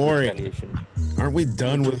 So boring. Aren't we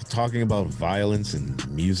done with talking about violence and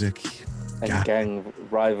music? And gang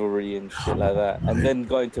rivalry and shit like that, and then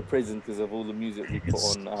going to prison because of all the music we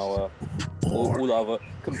put on our all our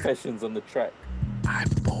confessions on the track. I'm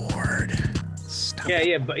bored. Stop.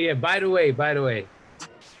 Yeah. By the way,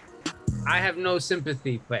 I have no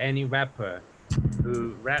sympathy for any rapper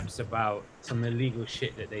who raps about some illegal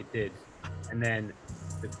shit that they did, and then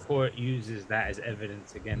the court uses that as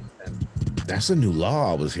evidence against them. That's a new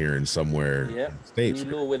law I was hearing somewhere. Yeah, States.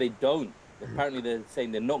 new law where they don't. Apparently, they're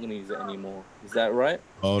saying they're not going to use it anymore. Is that right?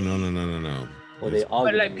 Oh no. Or they are.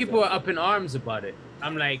 But like people are up in arms about it.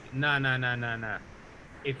 I'm like, nah.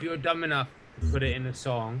 If you're dumb enough to put it in a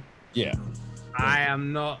song, yeah. I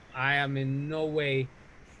am in no way.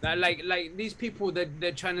 Like these people that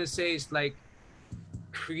they're trying to say is like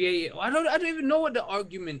create. I don't even know what the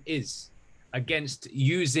argument is against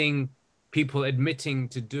using people admitting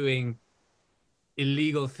to doing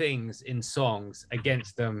illegal things in songs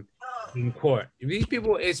against them in court. These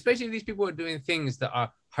people, especially these people, are doing things that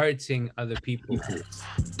are hurting other people.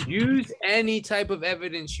 Use any type of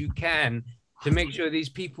evidence you can to make sure these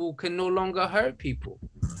people can no longer hurt people.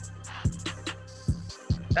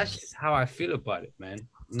 That's just how I feel about it, man.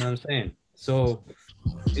 You know what I'm saying? So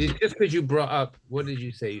it's just because you brought up, what did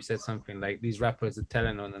you say? You said something like these rappers are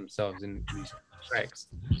telling on themselves in these tracks.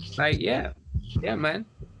 Like, yeah, man.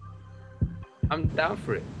 I'm down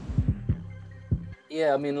for it.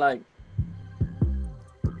 Yeah, I mean, like,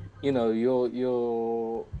 you know,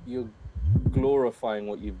 you're glorifying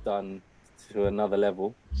what you've done to another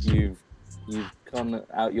level. You've gone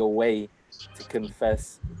out your way to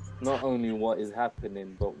confess not only what is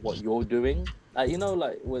happening, but what you're doing. You know,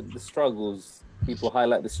 like with the struggles, people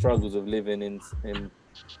highlight the struggles of living in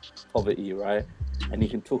poverty, right? And you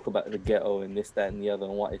can talk about the ghetto and this, that, and the other,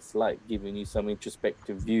 and what it's like, giving you some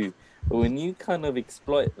introspective view. But when you kind of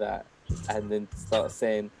exploit that and then start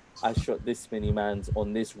saying, I shot this many mans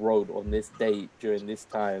on this road on this date during this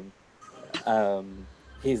time,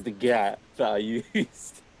 here's the gap that I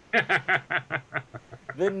used.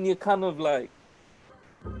 Then you're kind of like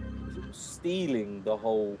stealing the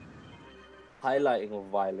whole highlighting of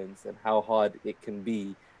violence and how hard it can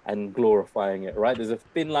be and glorifying it, right? There's a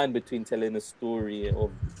thin line between telling a story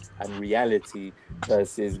and reality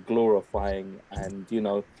versus glorifying. And, you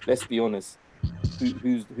know, let's be honest,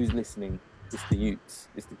 who's listening? It's the youths,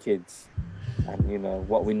 it's the kids. And, you know,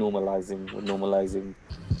 what we're normalizing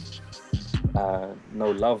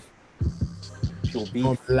no love, pure beef.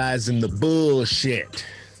 Normalizing the bullshit.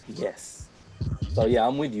 Yes. So, yeah,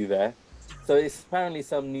 I'm with you there. So it's apparently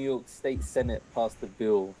some New York State Senate passed a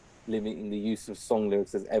bill limiting the use of song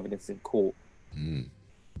lyrics as evidence in court.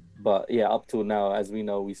 But yeah, up till now, as we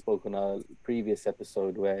know, we spoke on our previous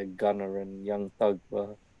episode where Gunna and Young Thug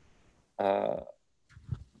were,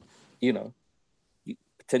 you know,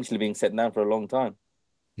 potentially being set down for a long time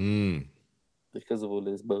because of all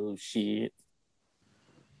this bullshit.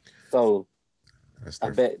 So I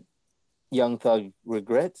bet Young Thug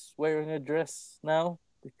regrets wearing a dress now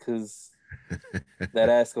because that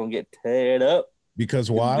ass gonna get teared up. Because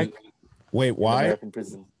why? Wait, why? American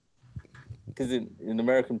prison. Because in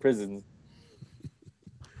American prisons,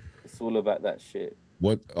 it's all about that shit.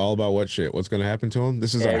 What? All about what shit? What's gonna happen to him?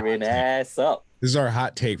 This is tearing ass up. This is our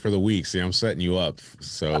hot take for the week. See, I'm setting you up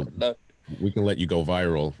so we can let you go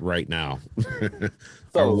viral right now.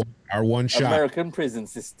 So our one shot. American prison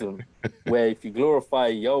system, where if you glorify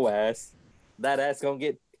your ass, that ass gonna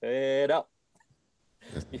get teared up.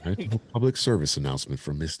 A public service announcement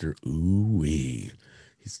from Mr. Ooh-wee.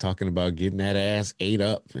 He's talking about getting that ass ate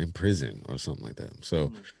up in prison or something like that.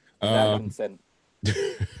 So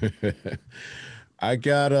I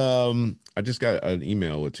just got an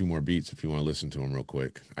email with 2 more beats if you want to listen to them real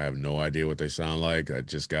quick. I have no idea what they sound like. I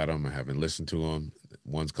just got them. I haven't listened to them.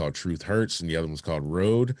 One's called Truth Hurts and the other one's called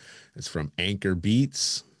Road. It's from Anchor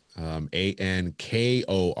Beats, ANKOR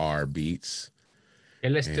Beats. Yeah,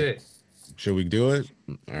 let's do it. Should we do it?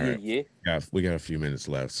 All right. Yeah. We got a few minutes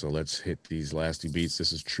left, so let's hit these last 2 beats.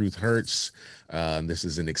 This is Truth Hurts. This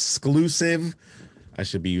is an exclusive. I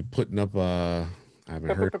should be putting up I I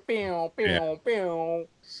haven't heard. Yeah.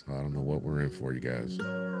 So I don't know what we're in for, you guys.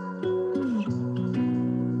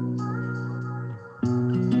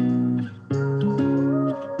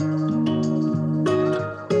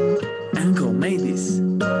 Anchor made this.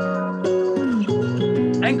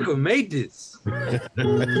 Anchor made this.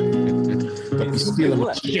 Don't be stealing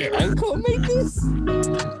my shit. Anchor made this.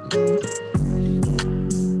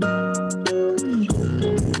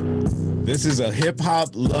 This is a hip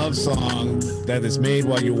hop love song that is made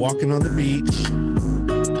while you're walking on the beach,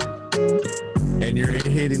 and you're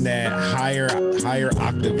hitting that higher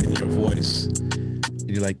octave in your voice. And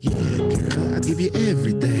you're like, yeah, girl, I'll give you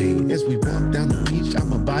everything. As we walk down the beach,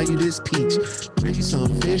 I'm gonna buy you this peach, bring you some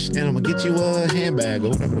fish, and I'm gonna get you a handbag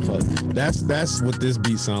or whatever the fuck. That's what this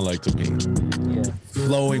beat sound like to me. Yeah.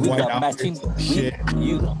 Flowing We white got matching. outfits, shit.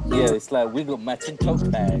 It's like we got matching tote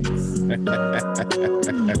bags. Hey,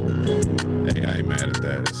 I ain't mad at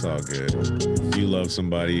that. It's all good. If you love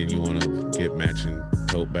somebody and you want to get matching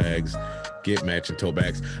tote bags, get matching tote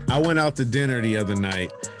bags. I went out to dinner the other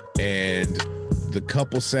night, and the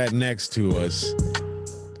couple sat next to us,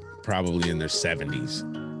 probably in their 70s,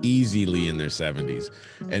 easily in their 70s,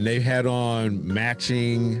 and they had on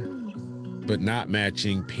matching but not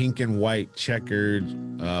matching pink and white checkered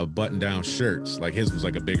button-down shirts. Like his was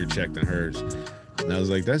like a bigger check than hers. And I was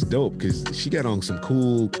like, that's dope, because she got on some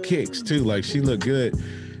cool kicks too. Like she looked good.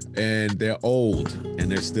 And they're old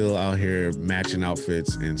and they're still out here matching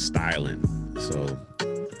outfits and styling. So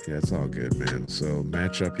yeah, it's all good, man. So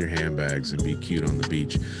match up your handbags and be cute on the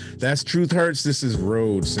beach. That's Truth Hurts. This is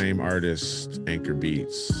Road, same artist, Anchor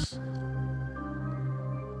Beats.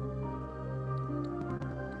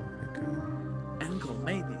 Anchor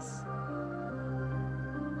made this.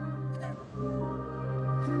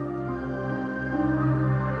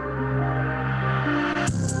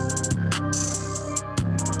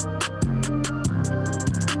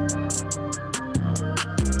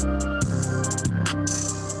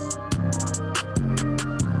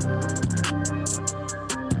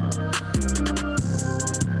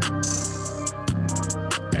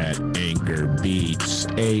 At Anchor Beats,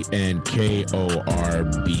 ANKOR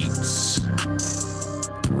Beats.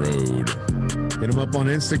 Road. Hit him up on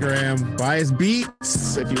Instagram. Buy his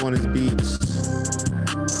beats if you want his beats.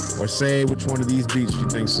 Or say which one of these beats you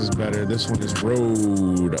think is better. This one is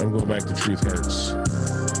Road. I'm going back to Truth Hurts. I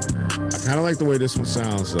kind of like the way this one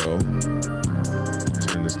sounds, though.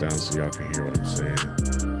 Turn this down so y'all can hear what I'm saying.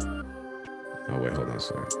 Oh, wait, hold on a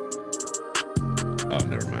second. Oh,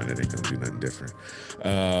 never mind. It ain't gonna do nothing different.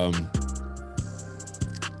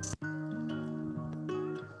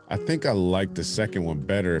 I think I liked the second one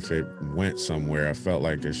better if it went somewhere. I felt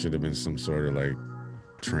like there should have been some sort of like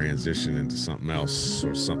transition into something else,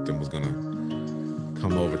 or something was gonna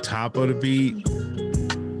come over top of the beat.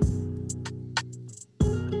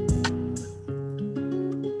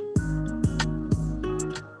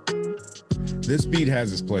 This beat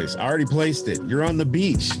has its place. I already placed it. You're on the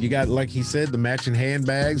beach. You got, like he said, the matching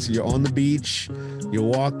handbags. You're on the beach. You're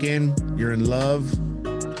walking. You're in love.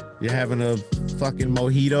 You're having a fucking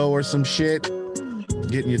mojito or some shit.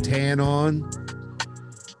 Getting your tan on.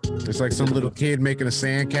 It's like some little kid making a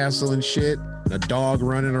sandcastle and shit. A dog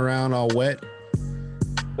running around all wet.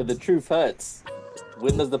 But the truth hurts.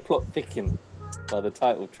 When does the plot thicken? By the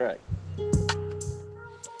title track.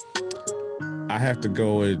 I have to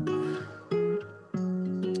go with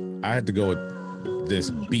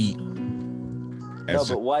this beat. No,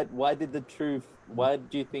 but why did the truth? Why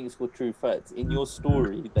do you think it's called Truth Hurts? In your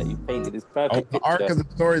story that you painted is perfect. The arc of the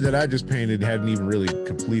story that I just painted hadn't even really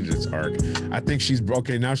completed its arc. I think she's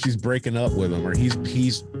okay now. She's breaking up with him, or he's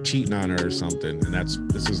cheating on her or something. And this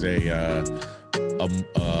is a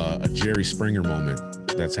Jerry Springer moment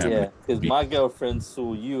that's happening. Yeah, because my girlfriend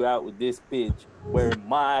saw you out with this bitch wearing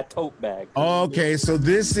my tote bag. Okay, so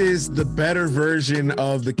this is the better version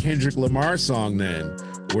of the Kendrick Lamar song then,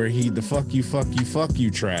 where the fuck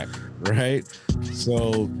you track, right?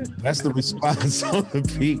 So that's the response on the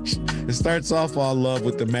beach. It starts off all love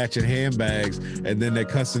with the matching handbags, and then they're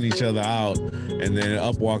cussing each other out, and then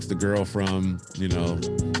up walks the girl from, the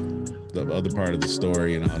other part of the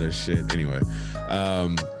story and all this shit. Anyway,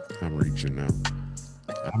 I'm reaching now.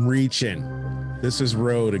 I'm reaching. This is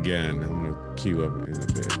Road again. I'm gonna cue up in a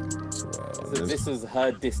bit. So this is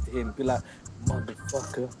her diss to him. Be like,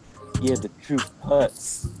 motherfucker, yeah, the truth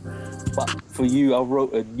hurts. But for you, I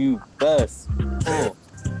wrote a new verse. Oh.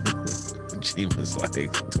 She was like,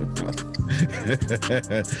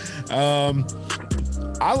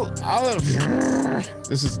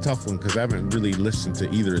 this is a tough one because I haven't really listened to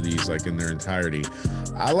either of these like in their entirety.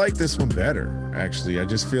 I like this one better, actually. I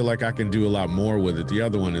just feel like I can do a lot more with it. The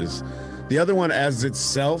other one is The other one as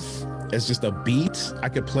itself, as just a beat, I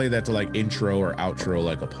could play that to like intro or outro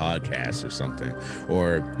like a podcast or something,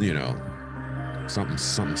 or you know, something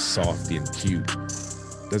softy and cute.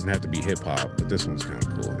 Doesn't have to be hip hop, but this one's kind of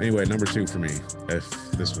cool. Anyway, number 2 for me. If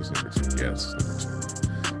this was number 2, yes, number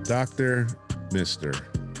 2. Dr. Mister.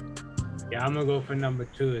 Yeah, I'm gonna go for number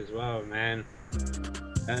 2 as well, man.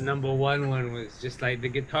 That number 1 one was just like the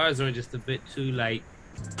guitars are just a bit too like,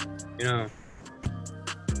 you know.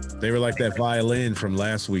 They were like that violin from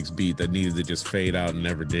last week's beat that needed to just fade out and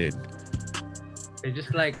never did. They're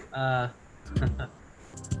just like they're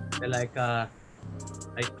like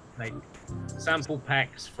sample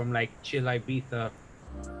packs from like Chill Ibiza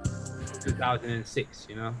 2006,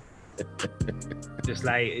 you know. Just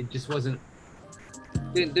like it just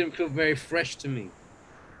didn't feel very fresh to me.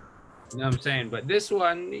 You know what I'm saying? But this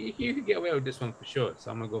one, you could get away with this one for sure.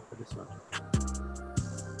 So I'm gonna go for this one.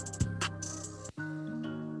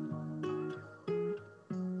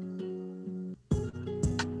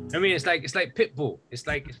 I mean, it's like Pitbull. It's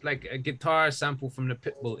like a guitar sample from the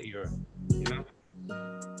Pitbull era. You know?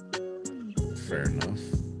 Fair enough.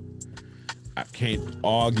 I can't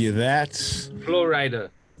argue that. Flow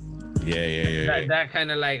Rider. Yeah. That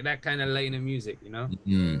kind of lane of music, you know?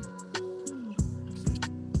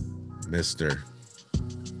 Mister.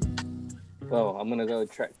 Well, I'm gonna go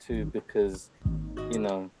with track 2 because, you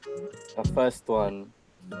know, the first one,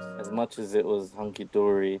 as much as it was hunky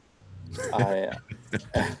dory, and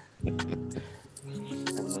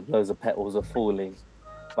loads of petals are falling,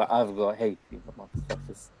 but I've got hey,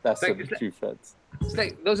 motherfuckers. That's like, the 2 threads. It's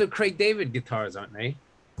like those are Craig David guitars, aren't they?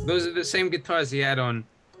 Those are the same guitars he had on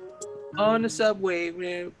the subway,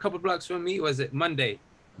 man, a couple blocks from me. Was it Monday?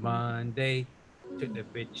 Took the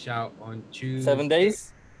bitch out on Tuesday. 7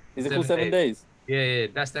 days? Is it called 7 days? Yeah,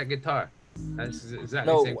 that's that guitar. That's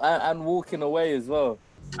exactly no, the same. And Walking Away as well.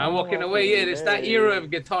 I'm Walking Away, yeah, it's that era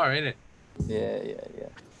of guitar, isn't it? Yeah.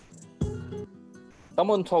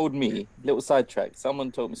 Someone told me, little sidetrack,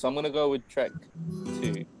 someone told me, so I'm going to go with track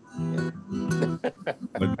 2. Yeah.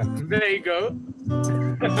 There you go.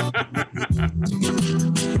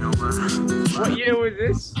 What year was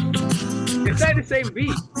this? It's like the same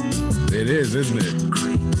beat. It is, isn't it?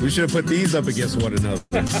 We should have put these up against one another.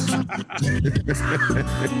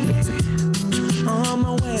 On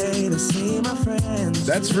my way to see my friends.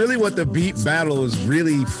 That's really what the beat battle is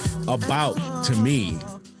really about to me,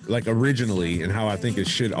 like originally, and how I think it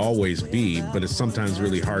should always be, but it's sometimes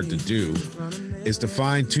really hard to do, is to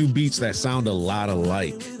find 2 beats that sound a lot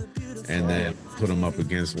alike and then put them up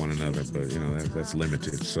against one another. But, you know, that's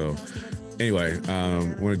limited. So anyway, I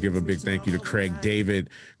want to give a big thank you to Craig David.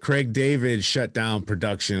 Craig David shut down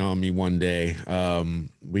production on me one day.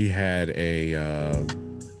 We had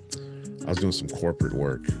I was doing some corporate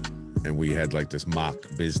work, and we had like this mock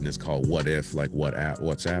business called What If, like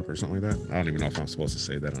WhatsApp or something like that. I don't even know if I'm supposed to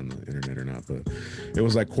say that on the internet or not, but it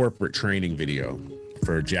was like corporate training video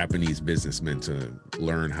for Japanese businessmen to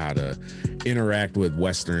learn how to interact with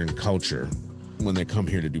Western culture when they come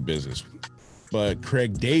here to do business. But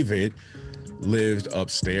Craig David lived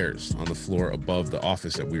upstairs on the floor above the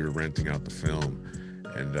office that we were renting out the film,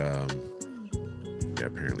 and yeah,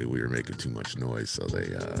 apparently we were making too much noise, so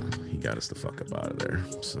he got us the fuck up out of there.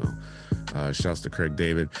 So shouts to Craig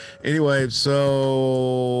David. Anyway,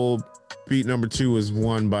 so beat number 2 was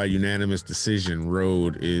won by unanimous decision.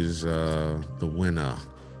 Road is the winner.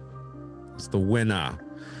 It's the winner.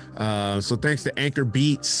 So thanks to Anchor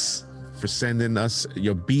Beats for sending us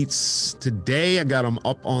your beats today. I got them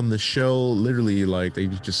up on the show, literally, like they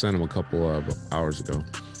just sent them a couple of hours ago.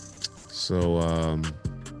 So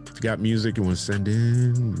if you got music and want to send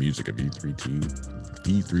in music at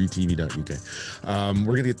v3tv.uk.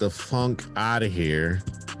 We're gonna get the funk out of here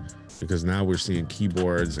because now we're seeing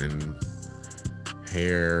keyboards and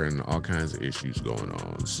hair and all kinds of issues going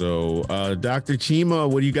on. So Dr. Chima,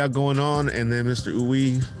 what do you got going on? And then Mr.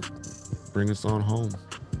 Uwe, bring us on home.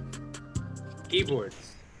 Keyboards.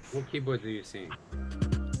 What keyboards are you seeing?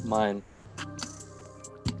 Mine.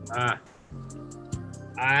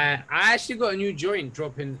 I actually got a new joint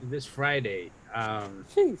dropping this Friday.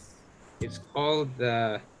 It's called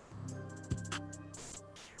At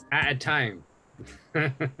a Time.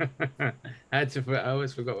 I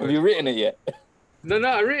always forgot. Have you written it yet? No,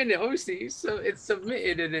 I've written it, obviously. So it's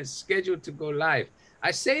submitted and it's scheduled to go live.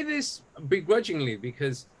 I say this begrudgingly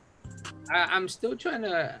because I'm still trying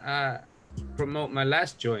to promote my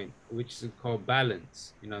last joint, which is called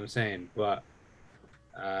Balance. You know what I'm saying? But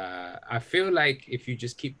I feel like if you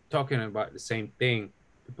just keep talking about the same thing,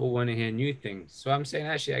 people want to hear new things. So I'm saying,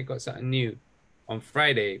 actually, I got something new on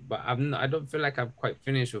Friday, but I don't feel like I've quite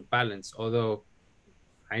finished with Balance, although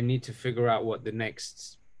I need to figure out what the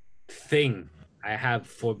next thing I have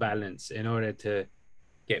for balance in order to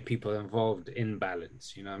get people involved in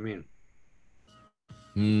balance. You know what I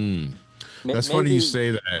mean? That's funny you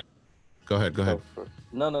say that. Go ahead.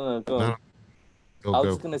 No, go on. No. I was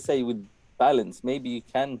just gonna say, with balance, maybe you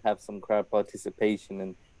can have some crowd participation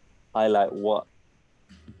and highlight what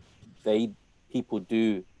people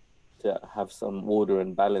do to have some order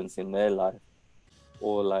and balance in their life,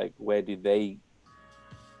 or like where do they,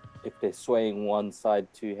 if they're swaying one side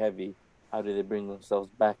too heavy, how do they bring themselves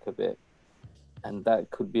back a bit? And that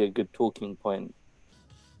could be a good talking point,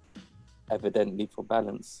 evidently, for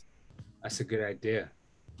balance. That's a good idea.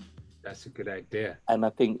 And I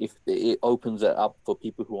think if it opens it up for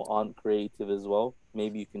people who aren't creative as well,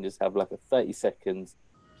 maybe you can just have like a 30 seconds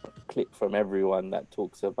clip from everyone that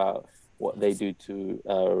talks about what they do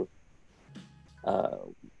to,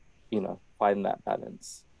 find that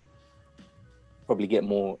balance. Probably get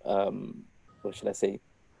more, what should I say,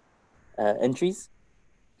 entries.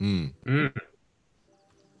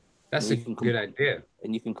 That's a good idea.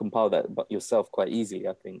 And you can compile that yourself quite easily,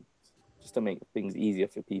 I think, just to make things easier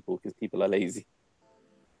for people, because people are lazy.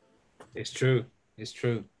 It's true.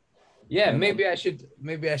 Yeah, maybe I should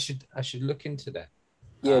look into that.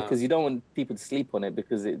 Yeah, because you don't want people to sleep on it,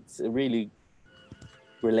 because it's a really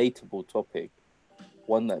relatable topic,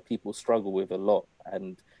 one that people struggle with a lot.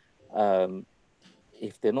 And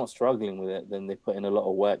if they're not struggling with it, then they put in a lot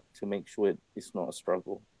of work to make sure it's not a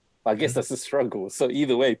struggle. I guess that's a struggle. So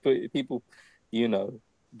either way, people,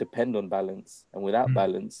 depend on balance, and without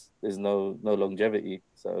balance, there's no longevity.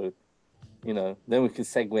 So, then we can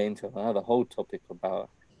segue into another whole topic about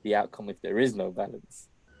the outcome if there is no balance.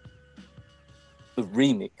 The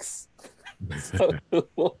remix. So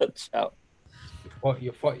watch out. What,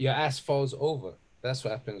 your ass falls over. That's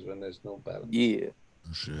what happens when there's no balance. Yeah.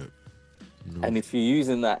 Oh, shit. No. And if you're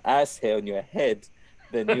using that ass hair on your head,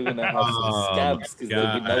 then you're gonna have some scabs, because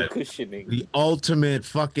there'll be no cushioning. The ultimate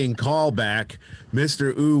fucking callback,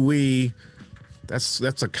 Mr. Ooh Wee. That's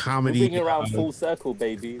a comedy. Moving around full circle,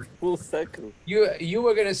 baby. Full circle. You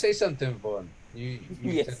were gonna say something, Vaughn.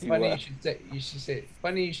 Yes, funny you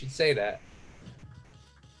should say that.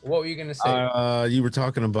 What were you gonna say? You were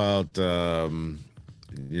talking about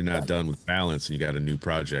you're not done with balance and you got a new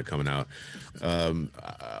project coming out.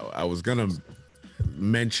 I was gonna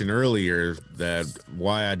mention earlier that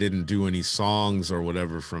why I didn't do any songs or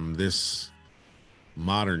whatever from this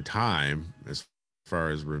modern time as far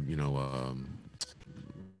as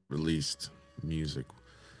released music.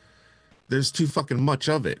 There's too fucking much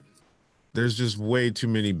of it. There's just way too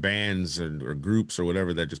many bands or groups or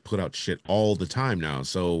whatever that just put out shit all the time now.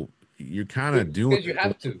 So you're kind of doing because you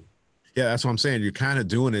have to. Yeah, that's what I'm saying. You're kind of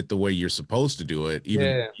doing it the way you're supposed to do it, even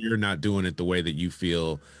if you're not doing it the way that you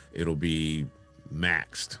feel it'll be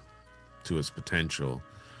maxed to its potential,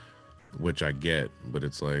 which I get, but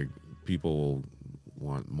it's like people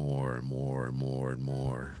want more and more and more and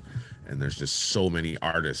more, and there's just so many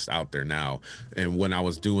artists out there now. And when I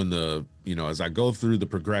was doing as I go through the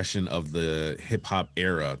progression of the hip-hop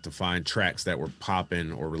era to find tracks that were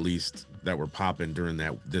popping or released that were popping during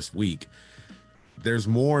this week, there's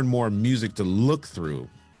more and more music to look through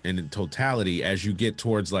in totality as you get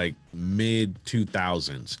towards like mid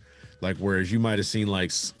 2000s. Like, whereas you might have seen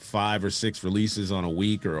like 5 or 6 releases on a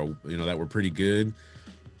week or, that were pretty good.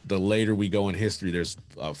 The later we go in history, there's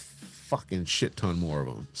a fucking shit ton more of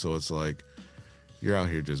them. So it's like, you're out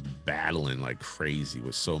here just battling like crazy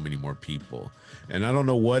with so many more people. And I don't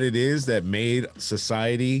know what it is that made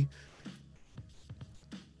society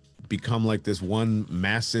become like this one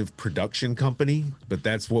massive production company, but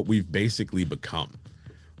that's what we've basically become,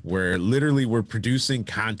 where literally we're producing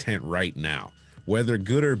content right now. Whether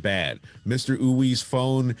good or bad, Mr. Uwee's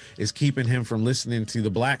phone is keeping him from listening to the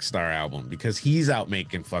Black Star album because he's out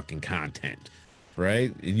making fucking content,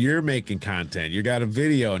 right? And you're making content. You got a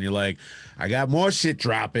video and you're like, I got more shit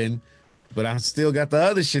dropping, but I still got the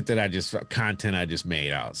other shit that I just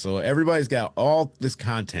made out. So everybody's got all this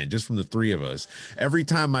content just from the three of us. Every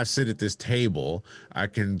time I sit at this table, I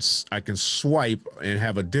can swipe and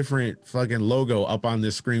have a different fucking logo up on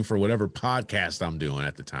this screen for whatever podcast I'm doing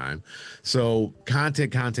at the time. So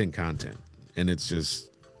content. And it's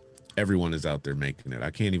just, everyone is out there making it.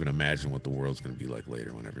 I can't even imagine what the world's going to be like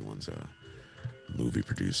later when everyone's a movie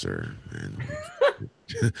producer and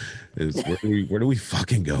where do we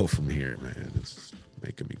fucking go from here, man? It's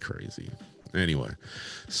making me crazy. Anyway,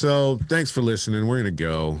 so thanks for listening. We're gonna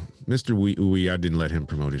go. Mr. Wee, I didn't let him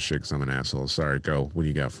promote his shit because I'm an asshole. Sorry, go. What do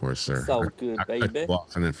you got for us, sir? So good, baby. I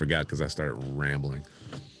off and then forgot because I started rambling.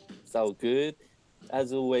 So good.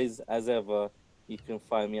 As always, as ever, you can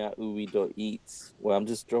find me at uwi.eats, where I'm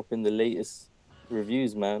just dropping the latest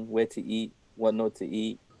reviews, man. Where to eat, what not to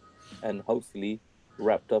eat, and hopefully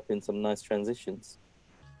wrapped up in some nice transitions.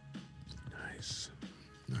 Nice.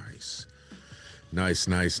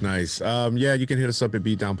 Yeah, you can hit us up at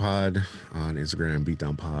Beatdown Pod on Instagram,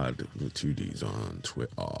 Beatdown Pod with 2 Ds on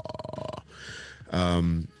Twitter. I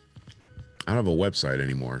don't have a website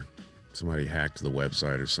anymore. Somebody hacked the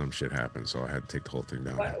website or some shit happened, so I had to take the whole thing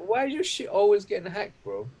down. Why is your shit always getting hacked,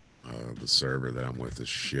 bro? The server that I'm with is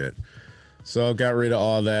shit. So I got rid of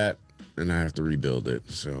all that, and I have to rebuild it.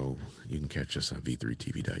 So you can catch us on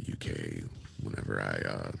v3tv.uk whenever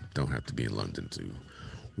I don't have to be in London to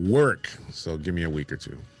work. So give me a week or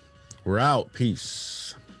two. We're out.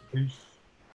 Peace. Peace.